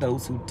register,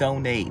 those who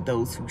donate,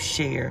 those who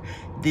share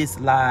this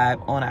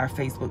live on our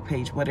Facebook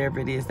page, whatever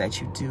it is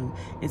that you do,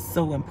 is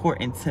so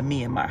important to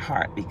me in my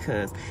heart,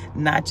 because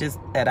not just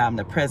that I'm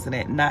the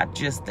president, not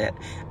just that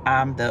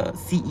I'm the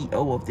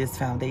CEO of this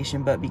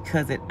foundation, but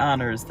because it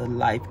honors the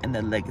life and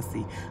the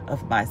legacy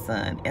of my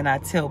son. And I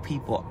tell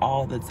people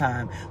all the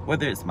time,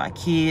 whether it's my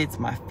kids,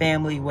 my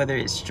family, whether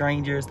it's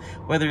strangers,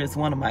 whether it's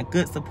one of my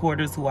good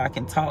supporters who I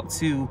can talk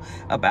to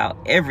about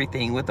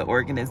everything with the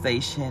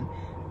organization,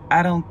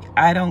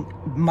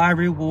 my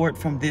reward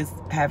from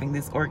having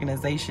this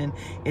organization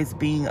is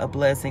being a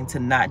blessing to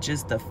not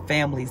just the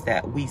families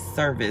that we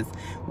service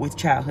with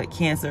childhood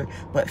cancer,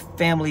 but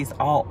families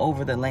all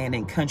over the land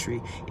and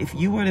country. If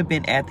you would have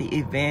been at the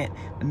event,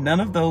 none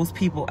of those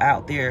people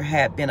out there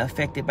had been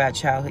affected by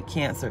childhood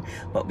cancer,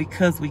 but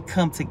because we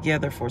come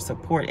together for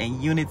support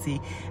and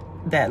unity,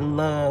 that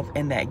love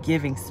and that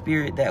giving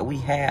spirit that we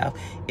have,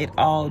 it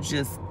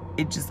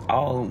just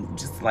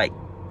like,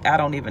 I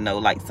don't even know,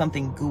 like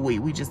something gooey.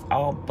 We just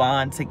all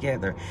bond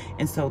together.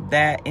 And so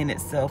that in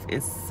itself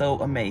is so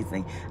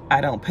amazing.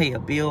 I don't pay a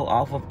bill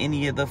off of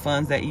any of the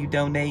funds that you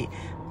donate.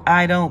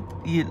 I don't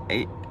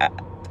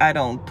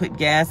put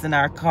gas in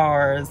our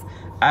cars.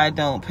 I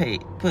don't pay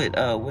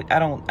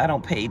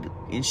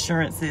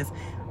insurances.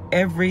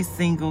 Every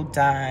single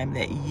dime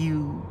that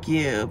you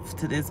give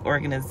to this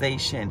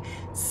organization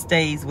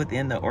stays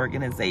within the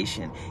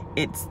organization.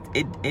 It's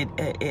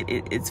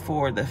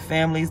for the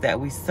families that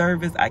we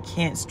service. I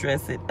can't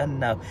stress it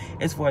enough.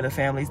 It's for the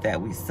families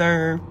that we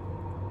serve,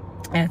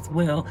 as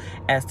well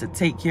as to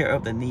take care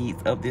of the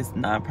needs of this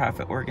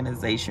nonprofit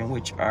organization,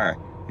 which are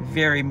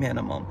very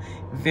minimum,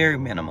 very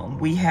minimum.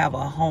 We have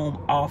a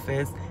home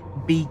office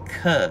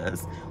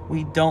because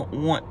we don't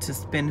want to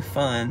spend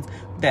funds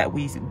that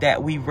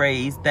we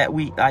raise,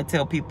 I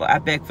tell people, I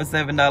beg for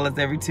 $7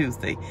 every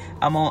Tuesday.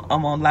 I'm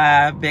on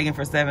live begging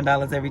for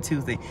 $7 every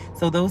Tuesday.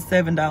 So those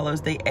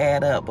 $7, they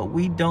add up, but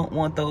we don't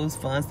want those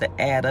funds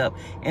to add up,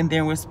 and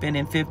then we're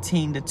spending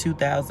 $1,500 to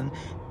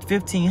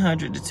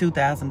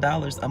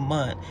 $2,000 a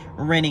month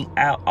renting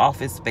out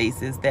office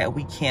spaces that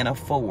we can't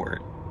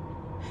afford.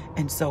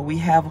 And so we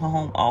have a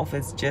home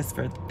office just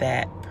for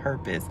that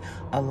purpose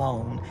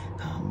alone.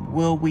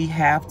 Will we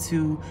have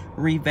to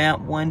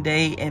revamp one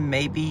day and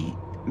maybe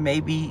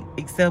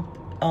accept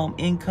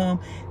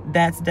income?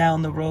 That's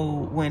down the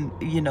road when,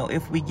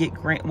 if we get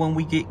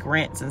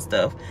grants and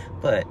stuff.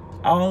 But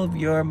all of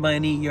your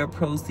money, your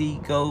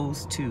proceed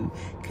goes to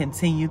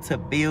continue to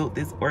build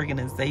this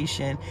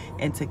organization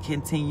and to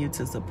continue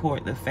to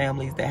support the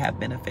families that have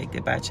been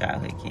affected by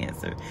childhood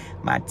cancer.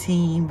 My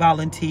team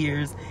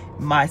volunteers,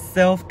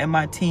 myself and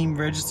my team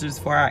registers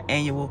for our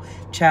annual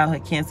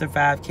childhood cancer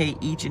 5K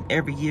each and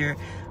every year.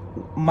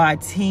 My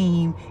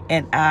team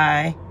and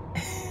I,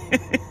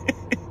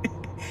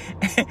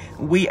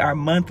 we are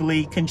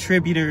monthly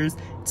contributors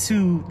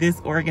to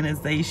this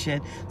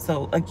organization.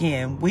 So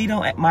again,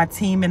 my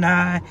team and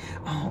I,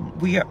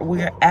 we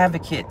are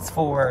advocates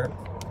for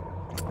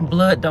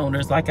blood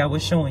donors, like I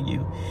was showing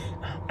you.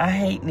 I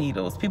hate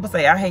needles. People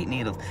say I hate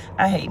needles.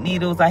 I hate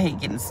needles. I hate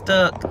getting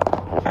stuck.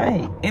 I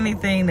hate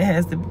anything that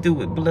has to do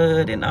with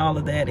blood and all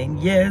of that. And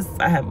yes,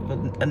 I have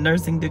a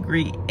nursing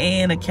degree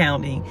and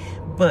accounting,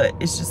 but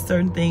it's just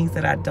certain things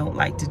that I don't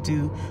like to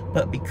do.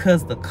 But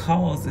because the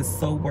cause is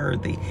so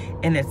worthy,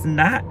 and it's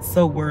not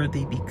so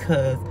worthy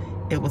because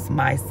it was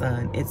my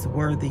son. It's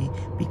worthy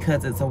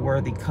because it's a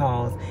worthy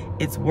cause.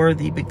 It's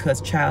worthy because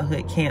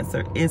childhood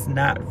cancer is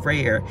not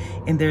rare,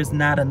 and there's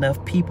not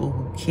enough people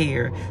who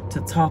care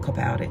to talk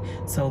about it.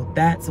 So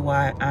that's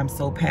why I'm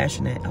so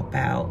passionate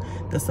about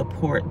the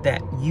support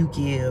that you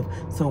give.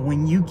 So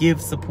when you give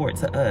support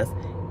to us,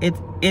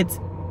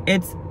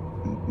 it's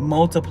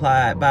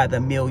multiplied by the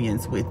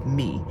millions with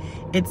me.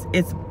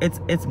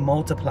 It's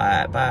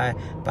multiplied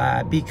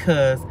by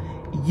because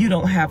you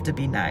don't have to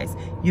be nice.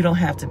 You don't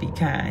have to be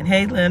kind.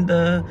 Hey,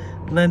 Linda.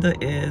 Linda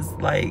is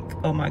like,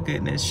 oh my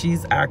goodness,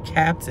 she's our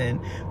captain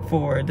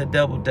for the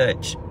double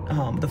dutch,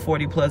 the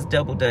 40 plus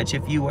double dutch.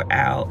 If you were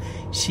out,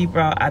 she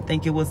brought, I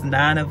think it was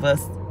 9 of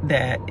us.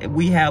 That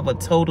we have a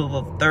total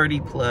of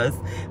 30 plus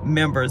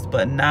members,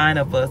 but 9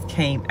 of us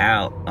came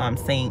out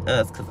saying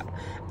us, because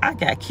I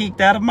got kicked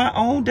out of my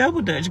own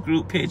double dutch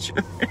group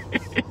picture.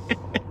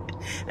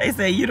 They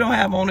say, you don't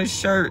have on a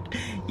shirt,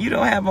 you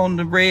don't have on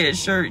the red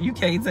shirt, you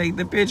can't take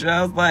the picture.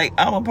 I was like,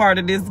 I'm a part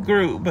of this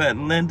group. But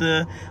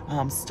Linda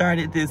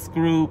started this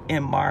group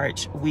in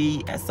March.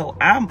 So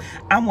I'm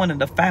one of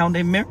the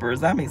founding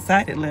members. I'm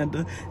excited,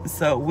 Linda.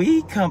 So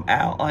we come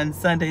out on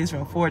Sundays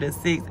from 4 to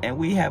 6, and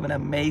we have an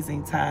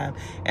amazing time.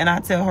 And I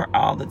tell her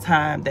all the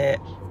time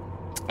that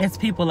it's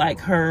people like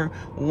her.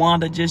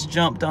 Wanda just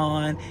jumped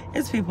on.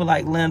 It's people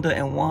like Linda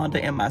and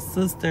Wanda and my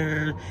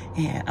sister.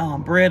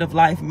 And Bread of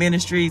Life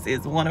Ministries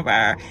is one of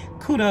our,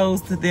 kudos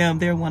to them.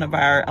 They're one of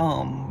our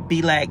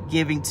BELAC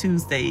Giving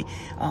Tuesday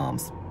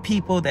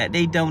people that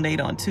they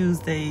donate on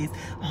Tuesdays.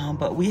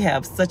 But we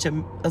have such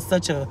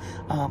a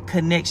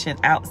connection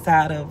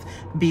outside of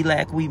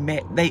BELAC.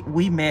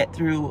 We met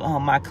through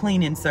my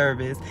cleaning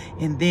service,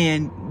 and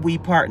then we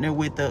partner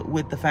with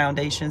the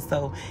foundation.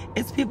 So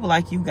it's people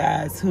like you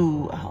guys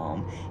who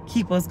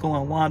keep us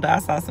going. Wanda, I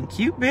saw some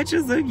cute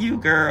pictures of you,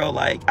 girl.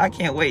 Like, I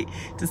can't wait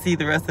to see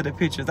the rest of the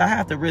pictures. I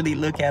have to really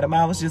look at them.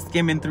 I was just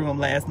skimming through them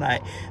last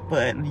night.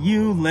 But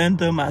you,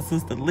 Linda, my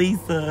sister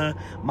Lisa,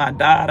 my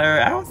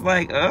daughter, I was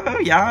like, oh,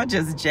 y'all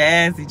just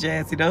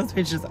jazzy. Those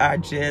pictures are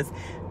just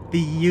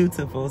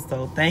beautiful.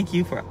 So thank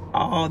you for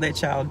all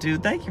that y'all do.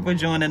 Thank you for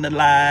joining the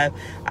live.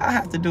 I'll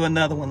have to do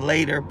another one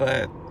later,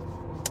 but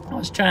I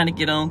was trying to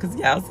get on because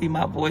y'all see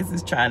my voice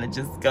is trying to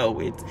just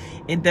go.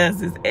 It does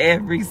this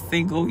every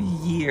single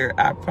year.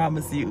 I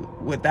promise you,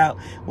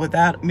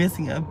 without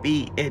missing a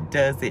beat, it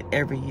does it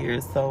every year.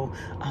 So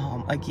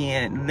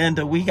again,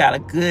 Linda, we got a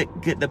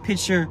good the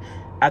picture.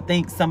 I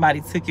think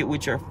somebody took it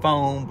with your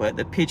phone, but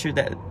the picture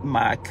that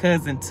my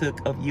cousin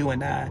took of you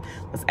and I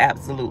was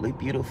absolutely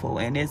beautiful.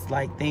 And it's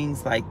like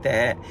things like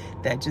that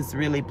just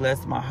really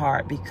blessed my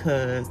heart,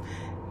 because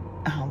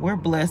we're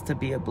blessed to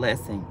be a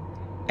blessing.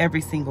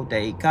 Every single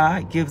day,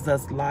 God gives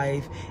us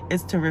life.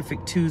 It's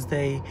Terrific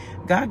Tuesday.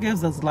 God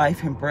gives us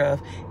life and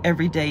breath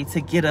every day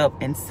to get up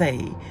and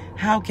say,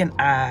 how can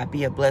I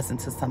be a blessing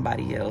to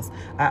somebody else?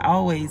 I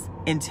always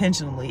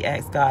intentionally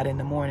ask God in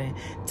the morning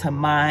to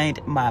mind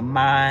my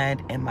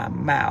mind and my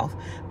mouth,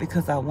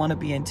 because I want to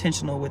be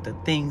intentional with the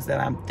things that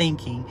I'm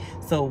thinking.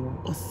 So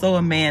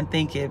a man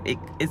thinketh, it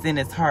is in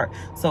his heart.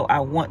 So I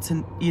want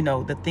to,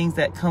 the things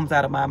that comes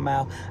out of my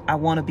mouth, I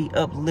want to be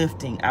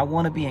uplifting. I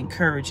want to be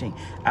encouraging.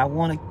 I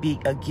want to be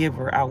a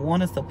giver. I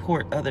want to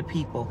support other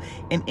people.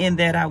 And in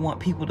that, I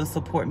want people to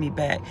support me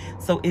back.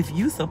 So if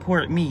you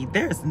support me,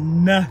 there's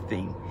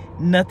nothing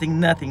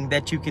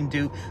that you can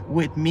do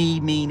with me,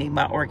 meaning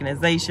my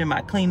organization,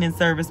 my cleaning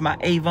service, my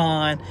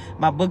Avon.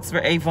 My books for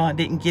Avon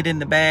didn't get in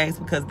the bags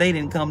because they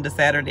didn't come to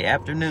Saturday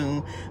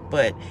afternoon.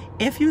 But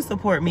if you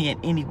support me in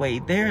any way,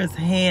 there is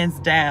hands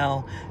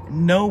down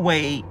no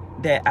way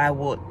that I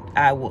will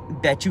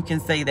that you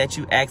can say that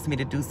you asked me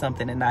to do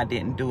something and I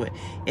didn't do it.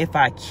 If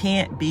I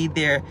can't be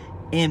there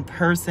in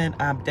person,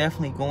 I'm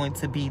definitely going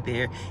to be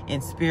there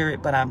in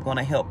spirit, but I'm going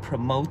to help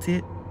promote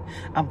it.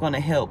 I'm going to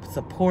help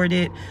support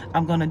it.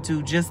 I'm going to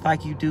do just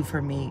like you do for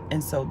me.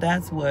 And so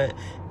that's what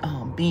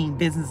being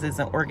businesses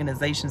and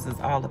organizations is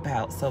all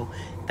about. So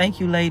thank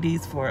you,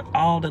 ladies, for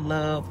all the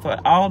love, for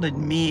all the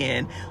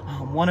men.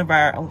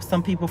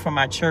 Some people from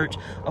my church,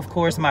 of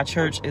course, my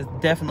church is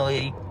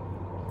definitely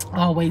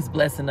always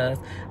blessing us.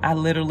 I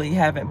literally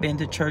haven't been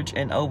to church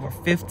in over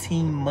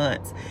 15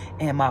 months,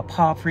 and my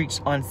pa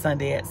preached on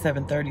Sunday at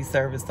 7:30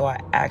 service. So I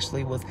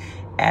actually was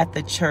at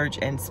the church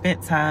and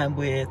spent time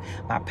with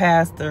my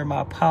pastor,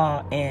 my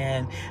pa,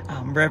 and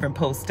Reverend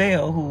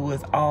Postel, who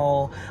was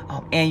all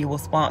annual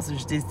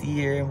sponsors this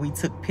year. And we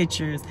took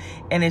pictures,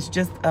 and it's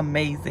just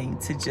amazing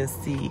to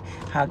just see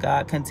how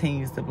God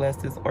continues to bless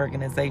this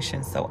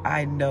organization. So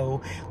I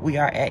know we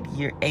are at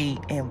year 8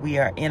 and we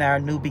are in our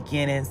new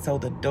beginning. So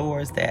the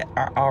doors that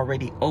are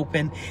already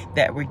open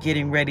that we're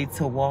getting ready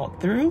to walk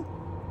through,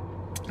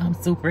 I'm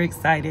super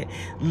excited.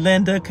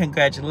 Linda,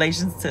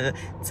 congratulations to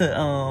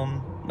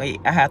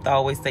wait, I have to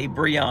always say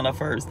Brianna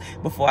first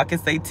before I can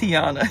say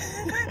Tiana.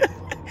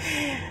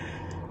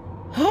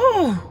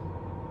 Oh,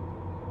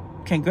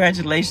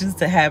 congratulations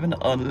to having an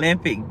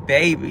Olympic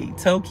baby.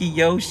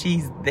 Tokyo,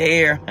 she's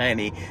there,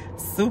 honey.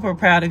 Super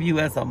proud of you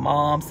as a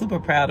mom. Super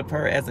proud of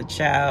her as a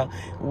child.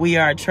 We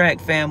are a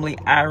track family.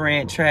 I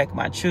ran track.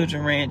 My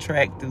children ran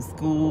track through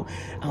school.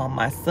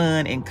 My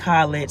son in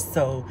college.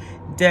 So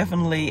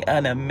definitely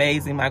an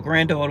amazing. My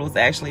granddaughter was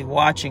actually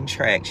watching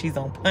track. She's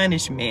on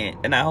punishment,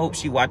 and I hope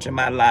she's watching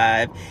my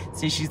live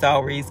since she's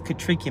always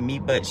critiquing me.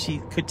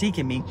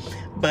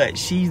 But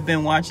she's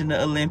been watching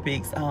the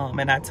Olympics.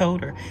 And I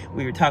told her,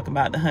 we were talking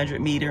about the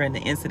 100-meter and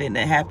the incident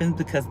that happened,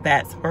 because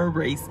that's her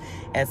race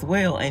as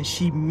well, and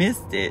she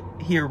missed it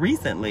here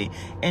recently,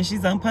 and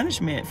she's on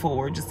punishment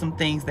for just some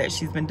things that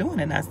she's been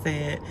doing. And I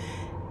said,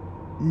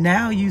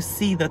 now you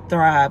see the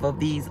thrive of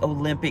these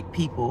Olympic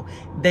people.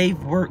 They've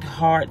worked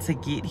hard to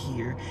get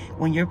here.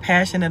 When you're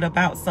passionate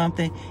about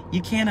something,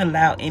 you can't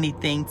allow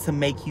anything to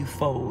make you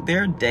fold.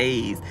 There are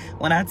days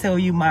when I tell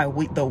you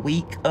the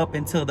week up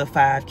until the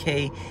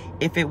 5K,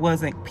 if it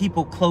wasn't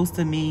people close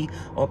to me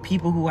or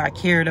people who I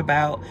cared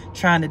about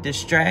trying to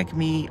distract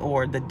me,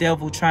 or the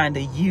devil trying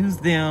to use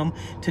them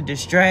to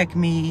distract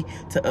me,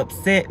 to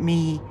upset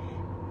me,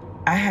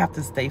 I have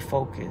to stay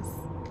focused.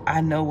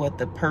 I know what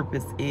the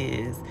purpose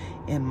is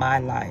in my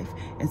life,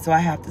 and so I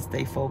have to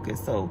stay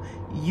focused. So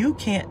you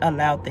can't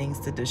allow things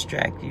to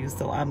distract you.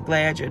 So I'm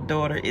glad your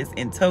daughter is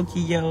in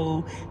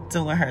Tokyo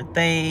doing her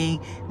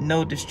thing,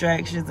 no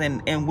distractions.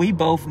 And we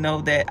both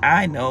know that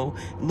I know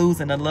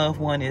losing a loved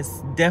one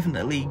is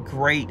definitely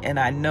great, and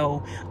I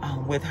know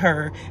with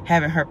her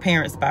having her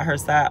parents by her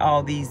side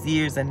all these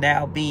years, and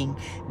now being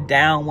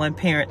down one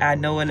parent, I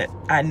know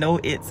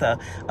it's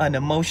an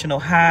emotional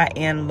high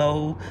and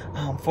low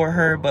for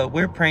her, but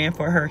we're praying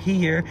for her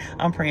here.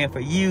 I'm praying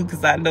for you,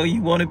 because I know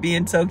you want to be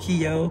in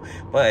Tokyo.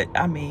 But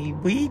I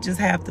mean, we just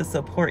have to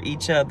support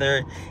each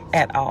other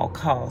at all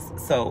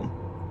costs. So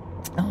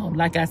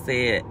like I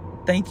said,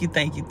 thank you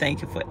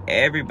for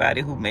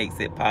everybody who makes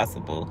it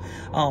possible.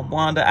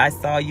 Wanda, I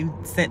saw you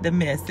sent the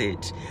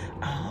message,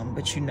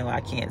 but you know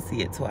I can't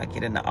see it till I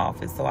get in the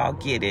office, so I'll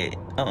get it.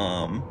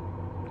 I'm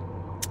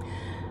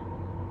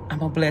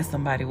gonna bless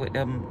somebody with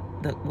them,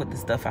 with the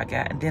stuff I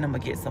got, and then I'm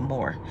gonna get some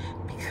more,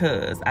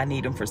 because I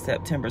need them for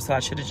September. So I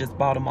should have just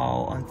bought them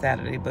all on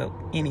Saturday, but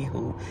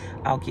anywho,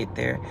 I'll get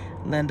there.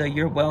 Linda,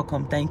 you're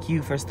welcome. Thank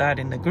you for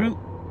starting the group.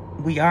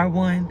 We are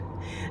one.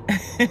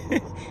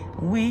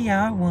 We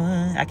are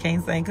one. I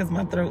can't sing because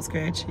my throat's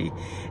scratchy.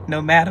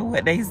 No matter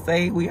what they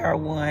say, we are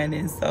one.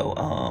 And so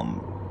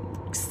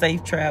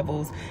safe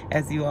travels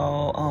as you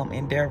all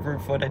endeavor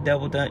for the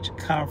Double Dutch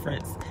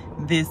Conference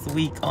this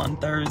week on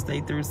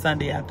Thursday through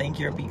Sunday. I think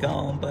you'll be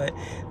gone, but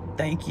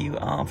thank you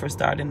for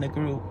starting the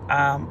group.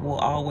 I will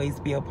always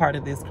be a part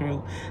of this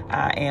group.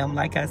 I am,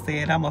 like I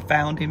said, I'm a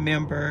founding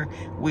member.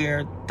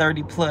 We're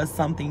 30 plus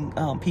something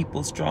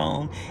people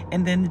strong,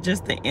 and then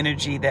just the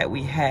energy that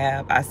we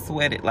have, I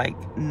sweated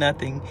like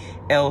nothing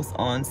else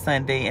on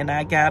Sunday, and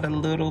I got a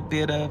little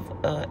bit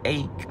of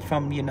ache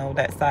from, you know,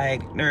 that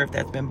sciatic nerve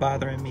that's been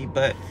bothering me,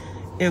 but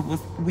it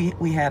was,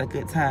 we had a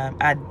good time.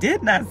 I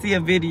did not see a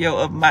video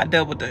of my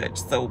double dutch,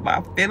 so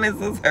my feelings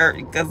was hurt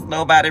because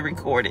nobody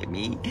recorded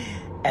me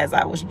as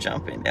I was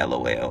jumping.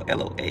 LOL,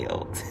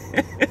 LOL.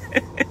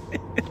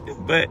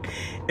 But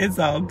it's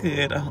all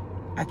good.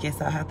 I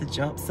guess I'll have to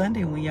jump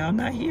Sunday when y'all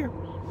not here.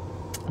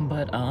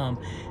 But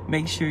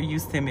make sure you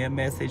send me a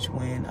message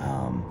when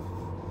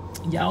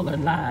y'all are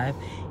live.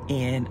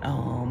 And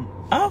oh,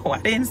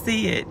 I didn't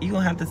see it. You're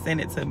gonna have to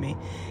send it to me.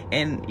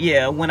 And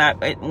yeah, when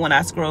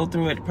I scrolled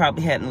through it, it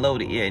probably hadn't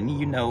loaded yet, and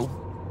you know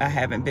I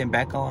haven't been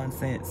back on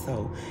since.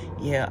 So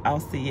yeah,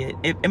 I'll see it.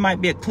 It might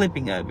be a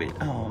clipping of it.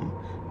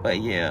 But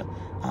yeah,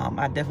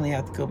 I definitely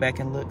have to go back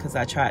and look, because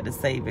I tried to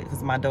save it,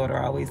 because my daughter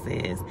always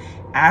says,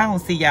 I don't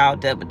see y'all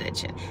double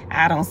dutching,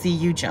 I don't see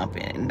you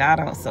jumping, and I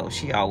don't. So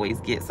she always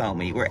gets on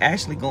me. We're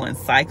actually going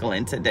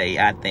cycling today,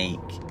 I think.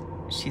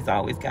 She's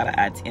always got an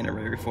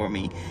itinerary for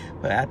me,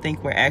 but I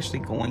think we're actually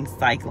going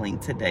cycling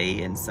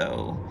today, and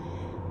so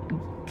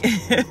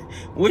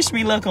wish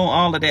me luck on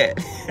all of that.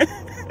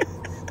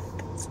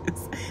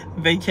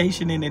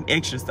 Vacationing and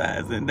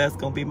exercising, that's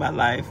gonna be my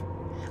life.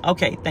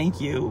 Okay,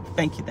 thank you.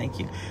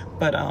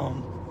 But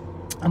I'm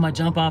gonna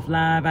jump off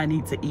live. I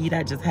need to eat.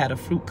 I just had a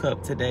fruit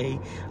cup today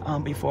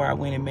before I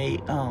went and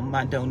made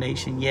my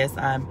donation. Yes,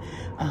 I'm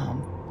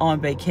on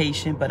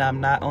vacation, but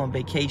I'm not on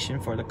vacation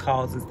for the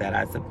causes that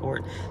I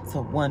support.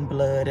 So One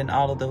Blood and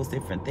all of those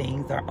different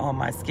things are on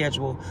my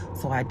schedule,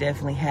 so I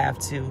definitely have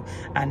to.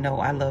 I know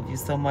I love you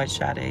so much,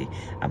 Sade.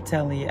 I'm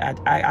telling you,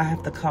 I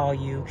have to call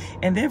you.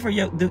 And then for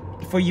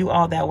you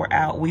all that were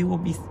out, we will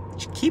be,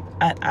 keep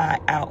an eye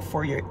out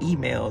for your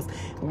emails.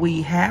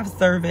 We have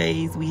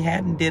surveys. We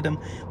hadn't did them.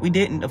 We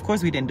didn't, of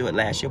course we didn't do it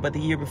last year, but the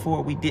year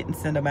before we didn't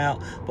send them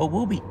out. But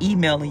we'll be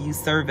emailing you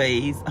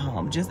surveys,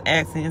 just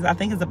asking. I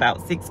think it's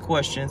about 6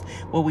 questions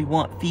where we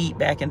want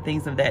feedback and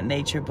things of that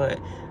nature. But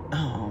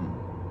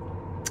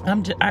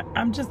I'm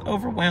just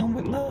overwhelmed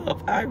with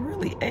love. I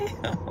really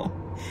am,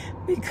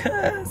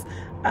 because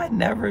I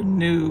never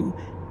knew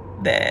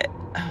that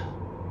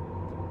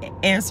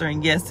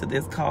answering yes to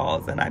this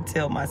cause. And I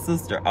tell my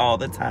sister all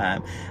the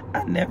time,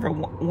 I never,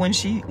 when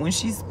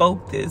she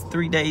spoke this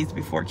 3 days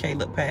before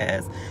Caleb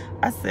passed,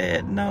 I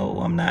said, no,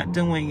 I'm not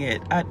doing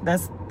it.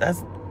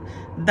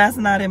 That's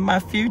not in my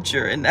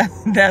future. And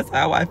that's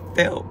how I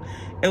felt.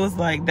 It was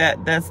like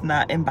that's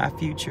not in my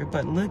future.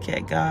 But look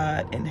at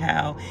God and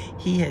how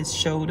he has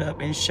showed up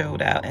and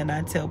showed out. And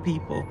I tell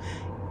people,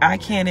 I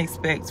can't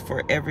expect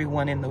for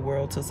everyone in the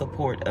world to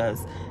support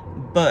us,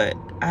 but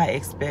I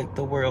expect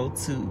the world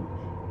to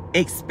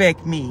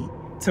expect me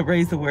to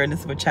raise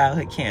awareness for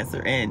childhood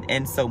cancer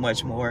and so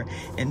much more.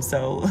 And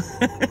so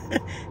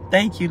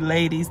thank you,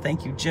 ladies.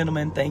 Thank you,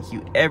 gentlemen. Thank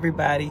you,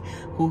 everybody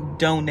who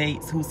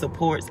donates, who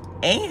supports.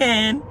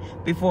 And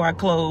before I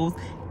close,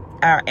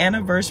 our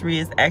anniversary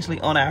is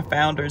actually on our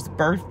founder's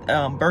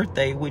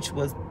birthday, which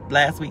was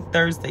last week,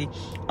 Thursday,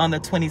 on the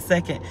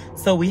 22nd.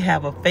 So we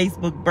have a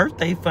Facebook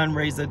birthday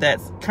fundraiser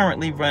that's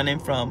currently running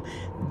from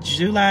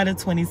July the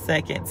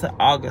 22nd to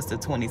August the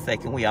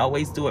 22nd. We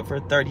always do it for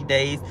 30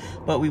 days,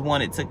 but we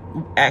wanted to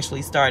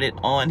actually start it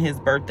on his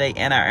birthday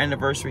and our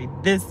anniversary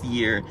this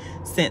year,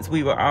 since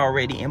we were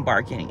already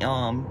embarking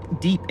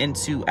deep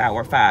into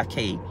our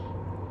 5K.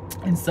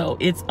 And so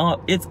it's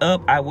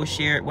up. I will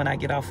share it when I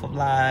get off of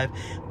live.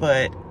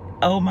 But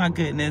oh my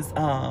goodness,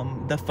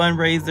 the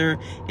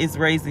fundraiser is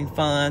raising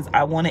funds.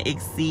 I want to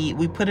exceed,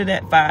 we put it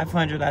at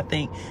 500. I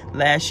think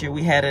last year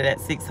we had it at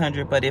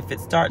 600. But if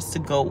it starts to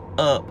go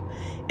up,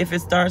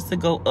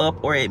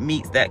 or it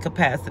meets that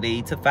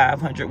capacity to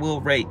 500,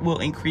 we'll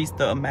increase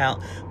the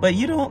amount. But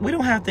we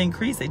don't have to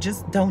increase it.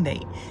 Just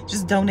donate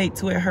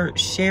to It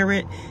Hurts. Share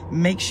it.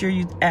 Make sure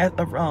you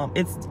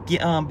it's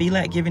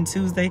BELAC Giving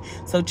Tuesday,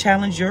 so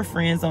challenge your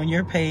friends on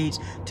your page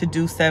to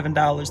do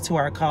 $7 to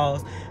our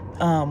cause.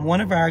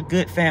 One of our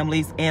good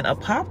families in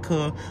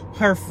Apopka,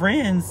 her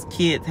friend's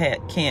kids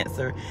had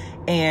cancer,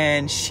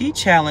 and she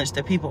challenged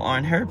the people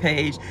on her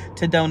page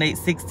to donate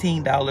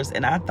 $16.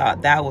 And I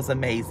thought that was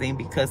amazing,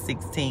 because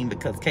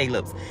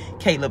Caleb's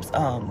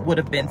would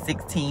have been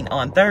 16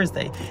 on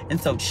Thursday. And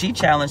so she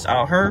challenged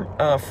all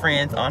her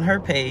friends on her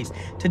page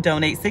to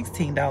donate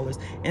 $16.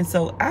 And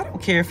so I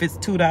don't care if it's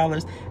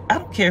 $2, I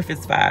don't care if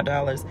it's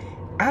 $5,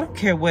 I don't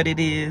care what it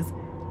is.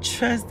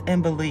 Trust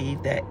and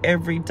believe that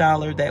every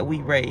dollar that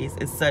we raise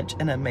is such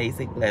an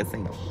amazing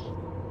blessing.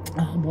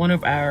 One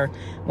of our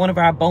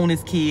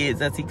bonus kids,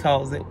 as he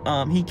calls it,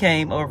 he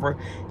came over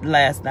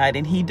last night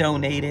and he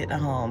donated.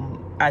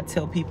 I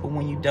tell people,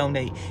 when you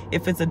donate,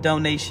 if it's a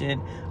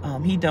donation,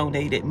 he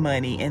donated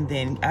money, and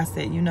then I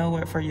said, you know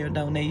what, for your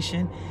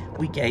donation,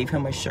 we gave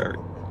him a shirt.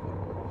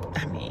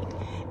 I mean,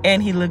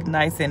 and he looked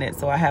nice in it,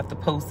 so I have to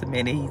post him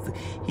in it.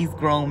 He's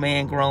grown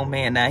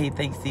man now. He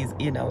thinks he's,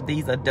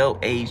 these adult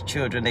age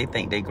children, they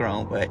think they're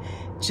grown, but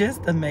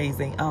just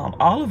amazing.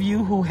 All of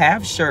you who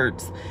have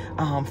shirts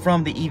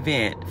from the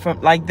event,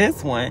 from like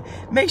this one,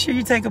 make sure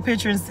you take a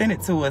picture and send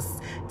it to us.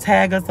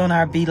 Tag us on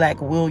our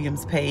BELAC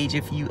Williams page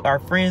if you are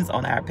friends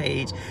on our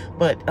page,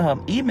 but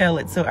email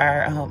it to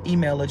our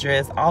email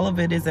address. All of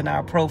it is in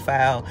our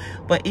profile,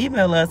 but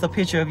email us a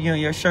picture of you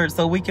and your shirt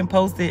so we can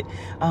post it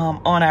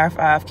on our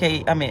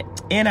 5K,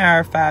 in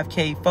our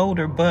 5K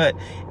folder, but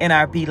in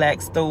our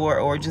BELAC store,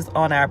 or just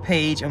on our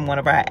page in one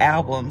of our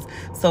albums,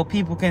 so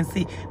people can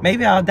see.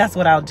 Maybe that's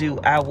what I'll do.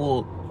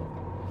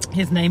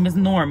 His name is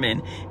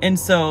Norman, and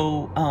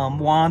so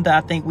Wanda,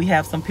 I think we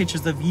have some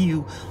pictures of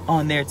you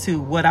on there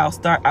too.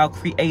 I'll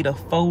create a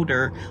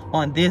folder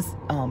on this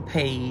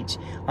page,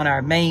 on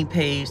our main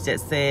page,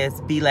 that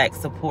says BELAC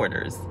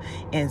supporters.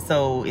 And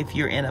so if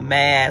you're in a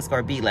mask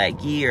or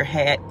BELAC gear,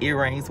 hat,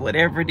 earrings,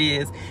 whatever it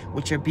is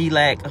with your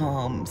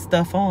BELAC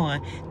stuff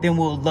on, then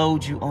we'll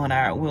load you on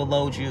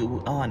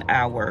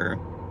our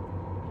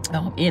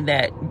in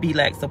that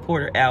BELAC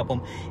supporter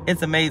album.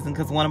 It's amazing,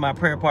 because one of my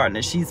prayer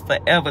partners, she's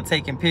forever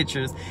taking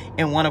pictures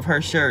in one of her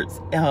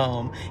shirts,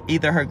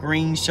 either her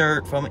green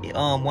shirt from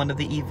one of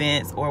the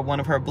events, or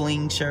one of her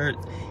bling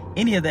shirts,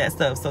 any of that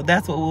stuff. So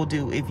that's what we'll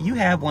do. If you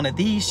have one of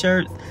these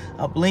shirts,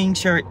 a bling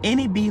shirt,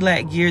 any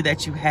BELAC gear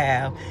that you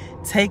have,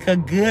 take a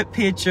good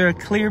picture, a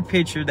clear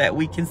picture that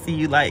we can see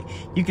you, like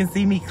you can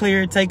see me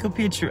clear. Take a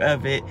picture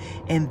of it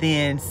and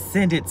then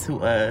send it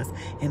to us,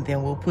 and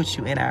then we'll put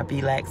you in our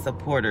BELAC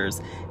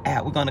supporters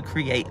app. We're going to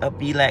create a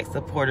BELAC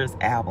supporters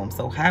album.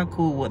 So how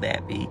cool will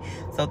that be?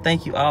 So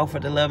thank you all for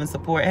the love and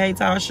support. Hey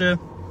Tasha,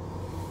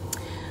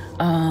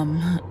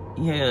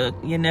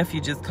 your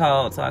nephew just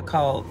called, so I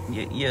called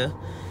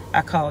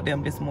I called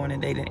them this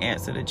morning. They didn't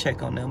answer to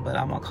check on them, but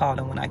I'm gonna call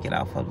them when I get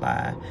off of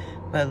live.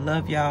 But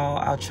love y'all.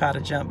 I'll try to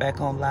jump back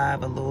on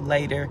live a little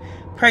later.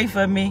 Pray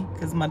for me,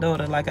 because my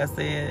daughter, like I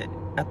said,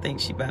 I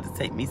think she about to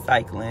take me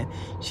cycling.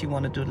 She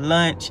want to do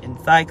lunch and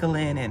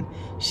cycling, and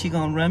she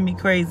gonna run me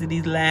crazy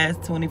these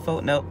last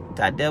 24, nope,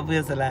 that devil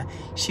is a lie.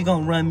 She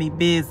gonna run me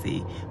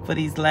busy for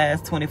these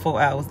last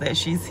 24 hours that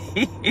she's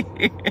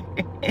here.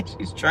 And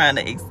she's trying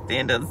to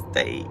extend her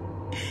stay.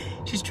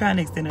 She's trying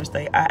to extend her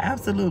stay. I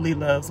absolutely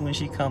loves when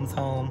she comes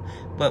home,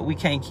 but we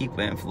can't keep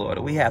her in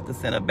Florida. We have to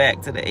send her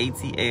back to the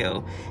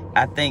ATL.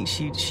 I think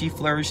she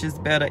flourishes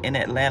better in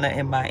Atlanta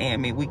and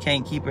Miami. We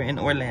can't keep her in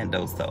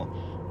Orlando, so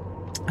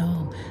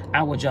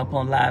I will jump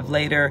on live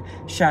later.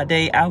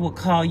 Sade, I will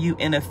call you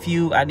in a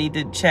few. I need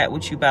to chat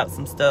with you about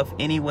some stuff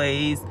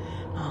anyways.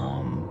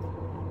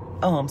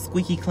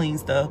 Squeaky clean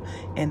stuff.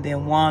 And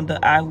then Wanda,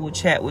 I will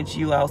chat with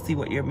you. I'll see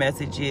what your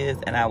message is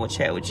and I will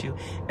chat with you.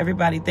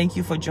 Everybody, thank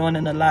you for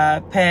joining the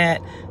live.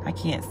 Pat, I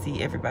can't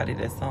see everybody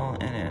that's on.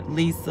 And then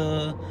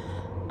Lisa,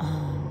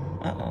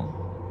 hold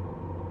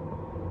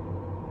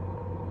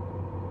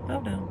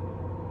on.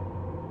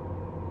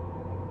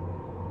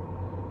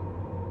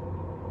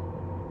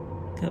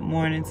 Good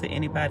morning to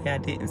anybody I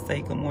didn't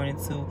say good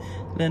morning to.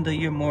 Linda,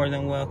 you're more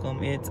than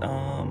welcome.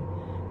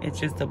 It's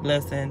just a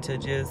blessing to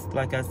just,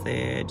 like I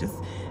said, just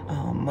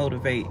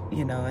motivate,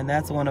 you know, and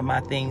that's one of my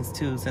things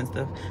too. Since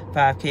the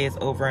 5K is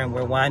over and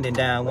we're winding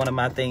down, one of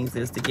my things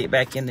is to get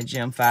back in the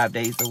gym 5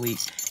 days a week.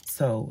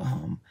 So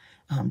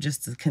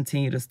just to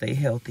continue to stay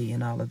healthy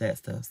and all of that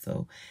stuff.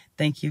 So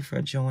thank you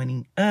for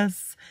joining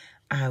us.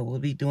 I will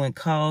be doing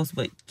calls,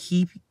 but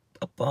keep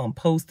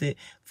posted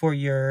for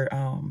your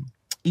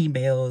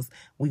emails.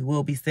 We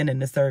will be sending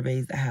the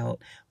surveys out.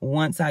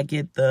 Once I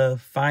get the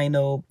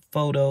final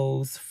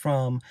photos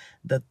from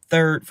the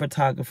third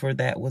photographer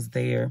that was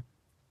there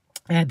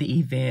at the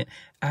event,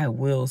 I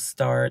will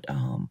start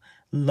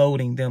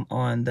loading them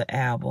on the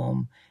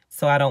album.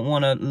 So I don't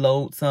want to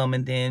load some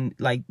and then,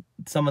 like,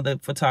 some of the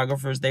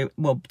photographers,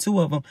 two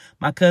of them,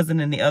 my cousin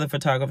and the other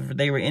photographer,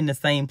 they were in the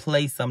same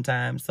place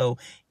sometimes. So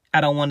I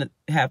don't want to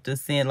have to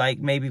send, like,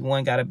 maybe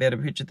one got a better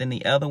picture than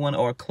the other one,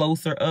 or a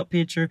closer up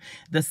picture,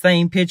 the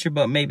same picture,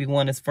 but maybe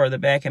one is further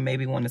back and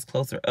maybe one is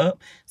closer up.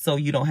 So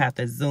you don't have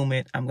to zoom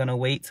it. I'm going to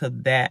wait till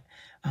that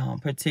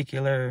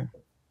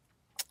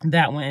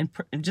that one,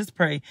 and just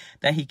pray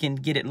that he can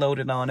get it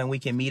loaded on and we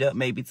can meet up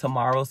maybe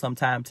tomorrow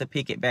sometime to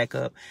pick it back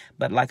up.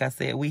 But like I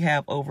said, we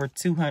have over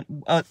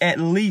 200, at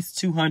least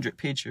 200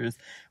 pictures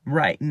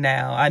right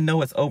now. I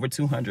know it's over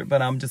 200,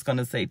 but I'm just going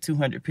to say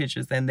 200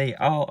 pictures, and they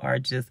all are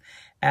just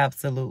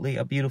absolutely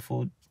a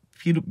beautiful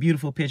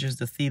pictures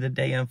to see the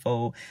day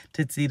unfold,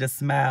 to see the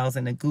smiles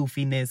and the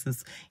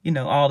goofinesses, you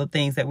know, all the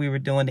things that we were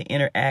doing, the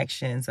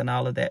interactions and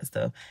all of that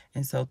stuff.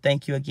 And so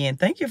thank you again.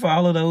 Thank you for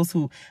all of those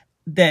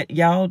that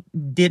y'all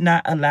did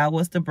not allow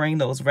us to bring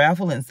those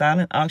raffle and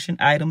silent auction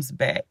items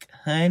back.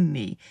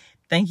 Honey,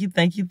 thank you,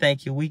 thank you,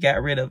 thank you. We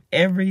got rid of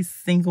every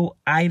single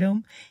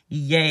item.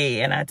 Yay.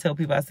 And I tell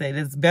people, I say,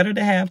 it's better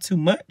to have too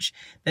much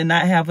than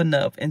not have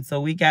enough. And so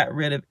we got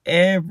rid of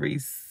every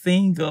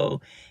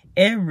single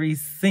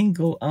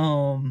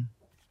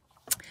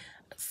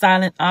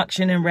silent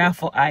auction and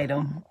raffle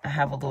item. I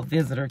have a little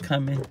visitor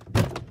coming.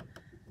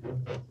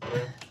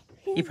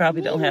 You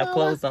probably don't have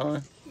clothes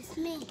on. It's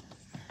me.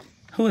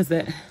 Who is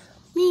that?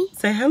 Me.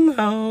 Say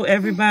hello,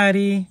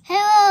 everybody.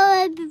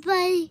 Hello,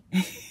 everybody.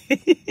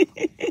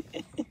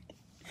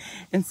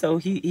 And so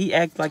he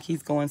acts like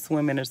he's going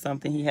swimming or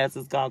something. He has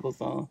his goggles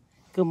on.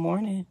 Good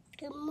morning.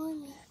 Good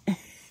morning.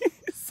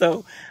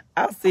 So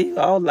I'll see you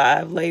all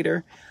live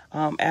later.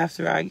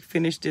 After I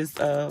finish this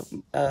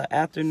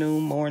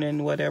afternoon,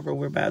 morning, whatever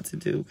we're about to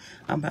do.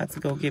 I'm about to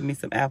go get me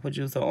some apple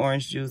juice or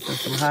orange juice and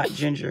some hot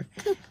ginger,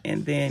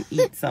 and then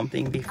eat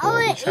something before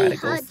we try to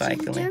go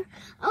cycling. Ginger.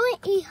 I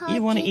want to eat hot ginger.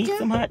 You want to eat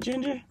some hot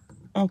ginger?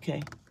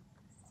 Okay.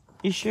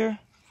 You sure?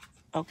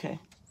 Okay.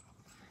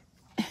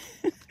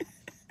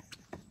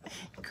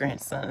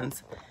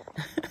 Grandsons.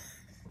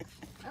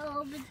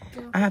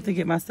 I have to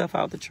get my stuff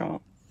out the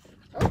trunk.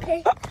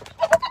 Okay. Oh.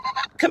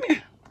 Come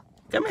here.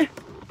 Come here.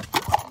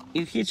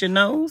 You hit your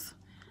nose?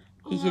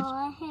 I hit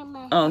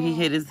my Oh, head. he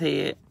hit his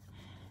head.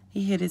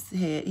 He hit his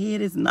head. He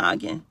hit his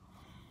noggin.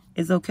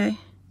 It's okay?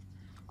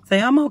 Say,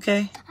 I'm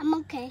okay. I'm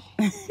okay.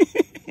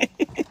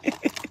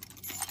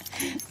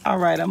 All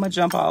right, I'm going to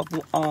jump off.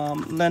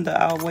 Linda,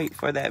 I'll wait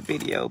for that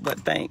video,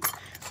 but thanks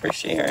for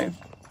sharing.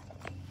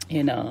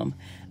 And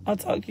I'll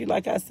talk to you,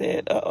 like I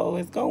said.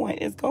 It's going.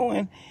 It's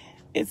going.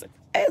 It's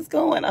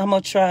going. I'm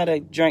going to try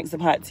to drink some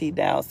hot tea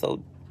now,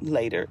 so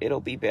later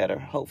it'll be better,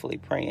 hopefully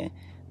praying.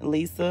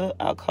 Lisa,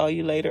 I'll call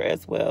you later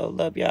as well.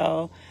 Love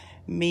y'all.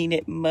 Mean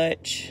it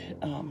much.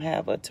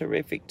 Have a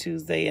terrific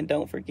Tuesday, and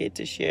don't forget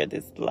to share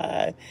this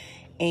live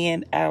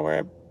and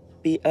our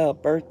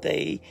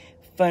birthday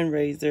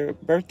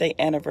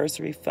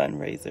anniversary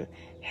fundraiser.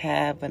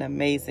 Have an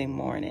amazing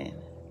morning.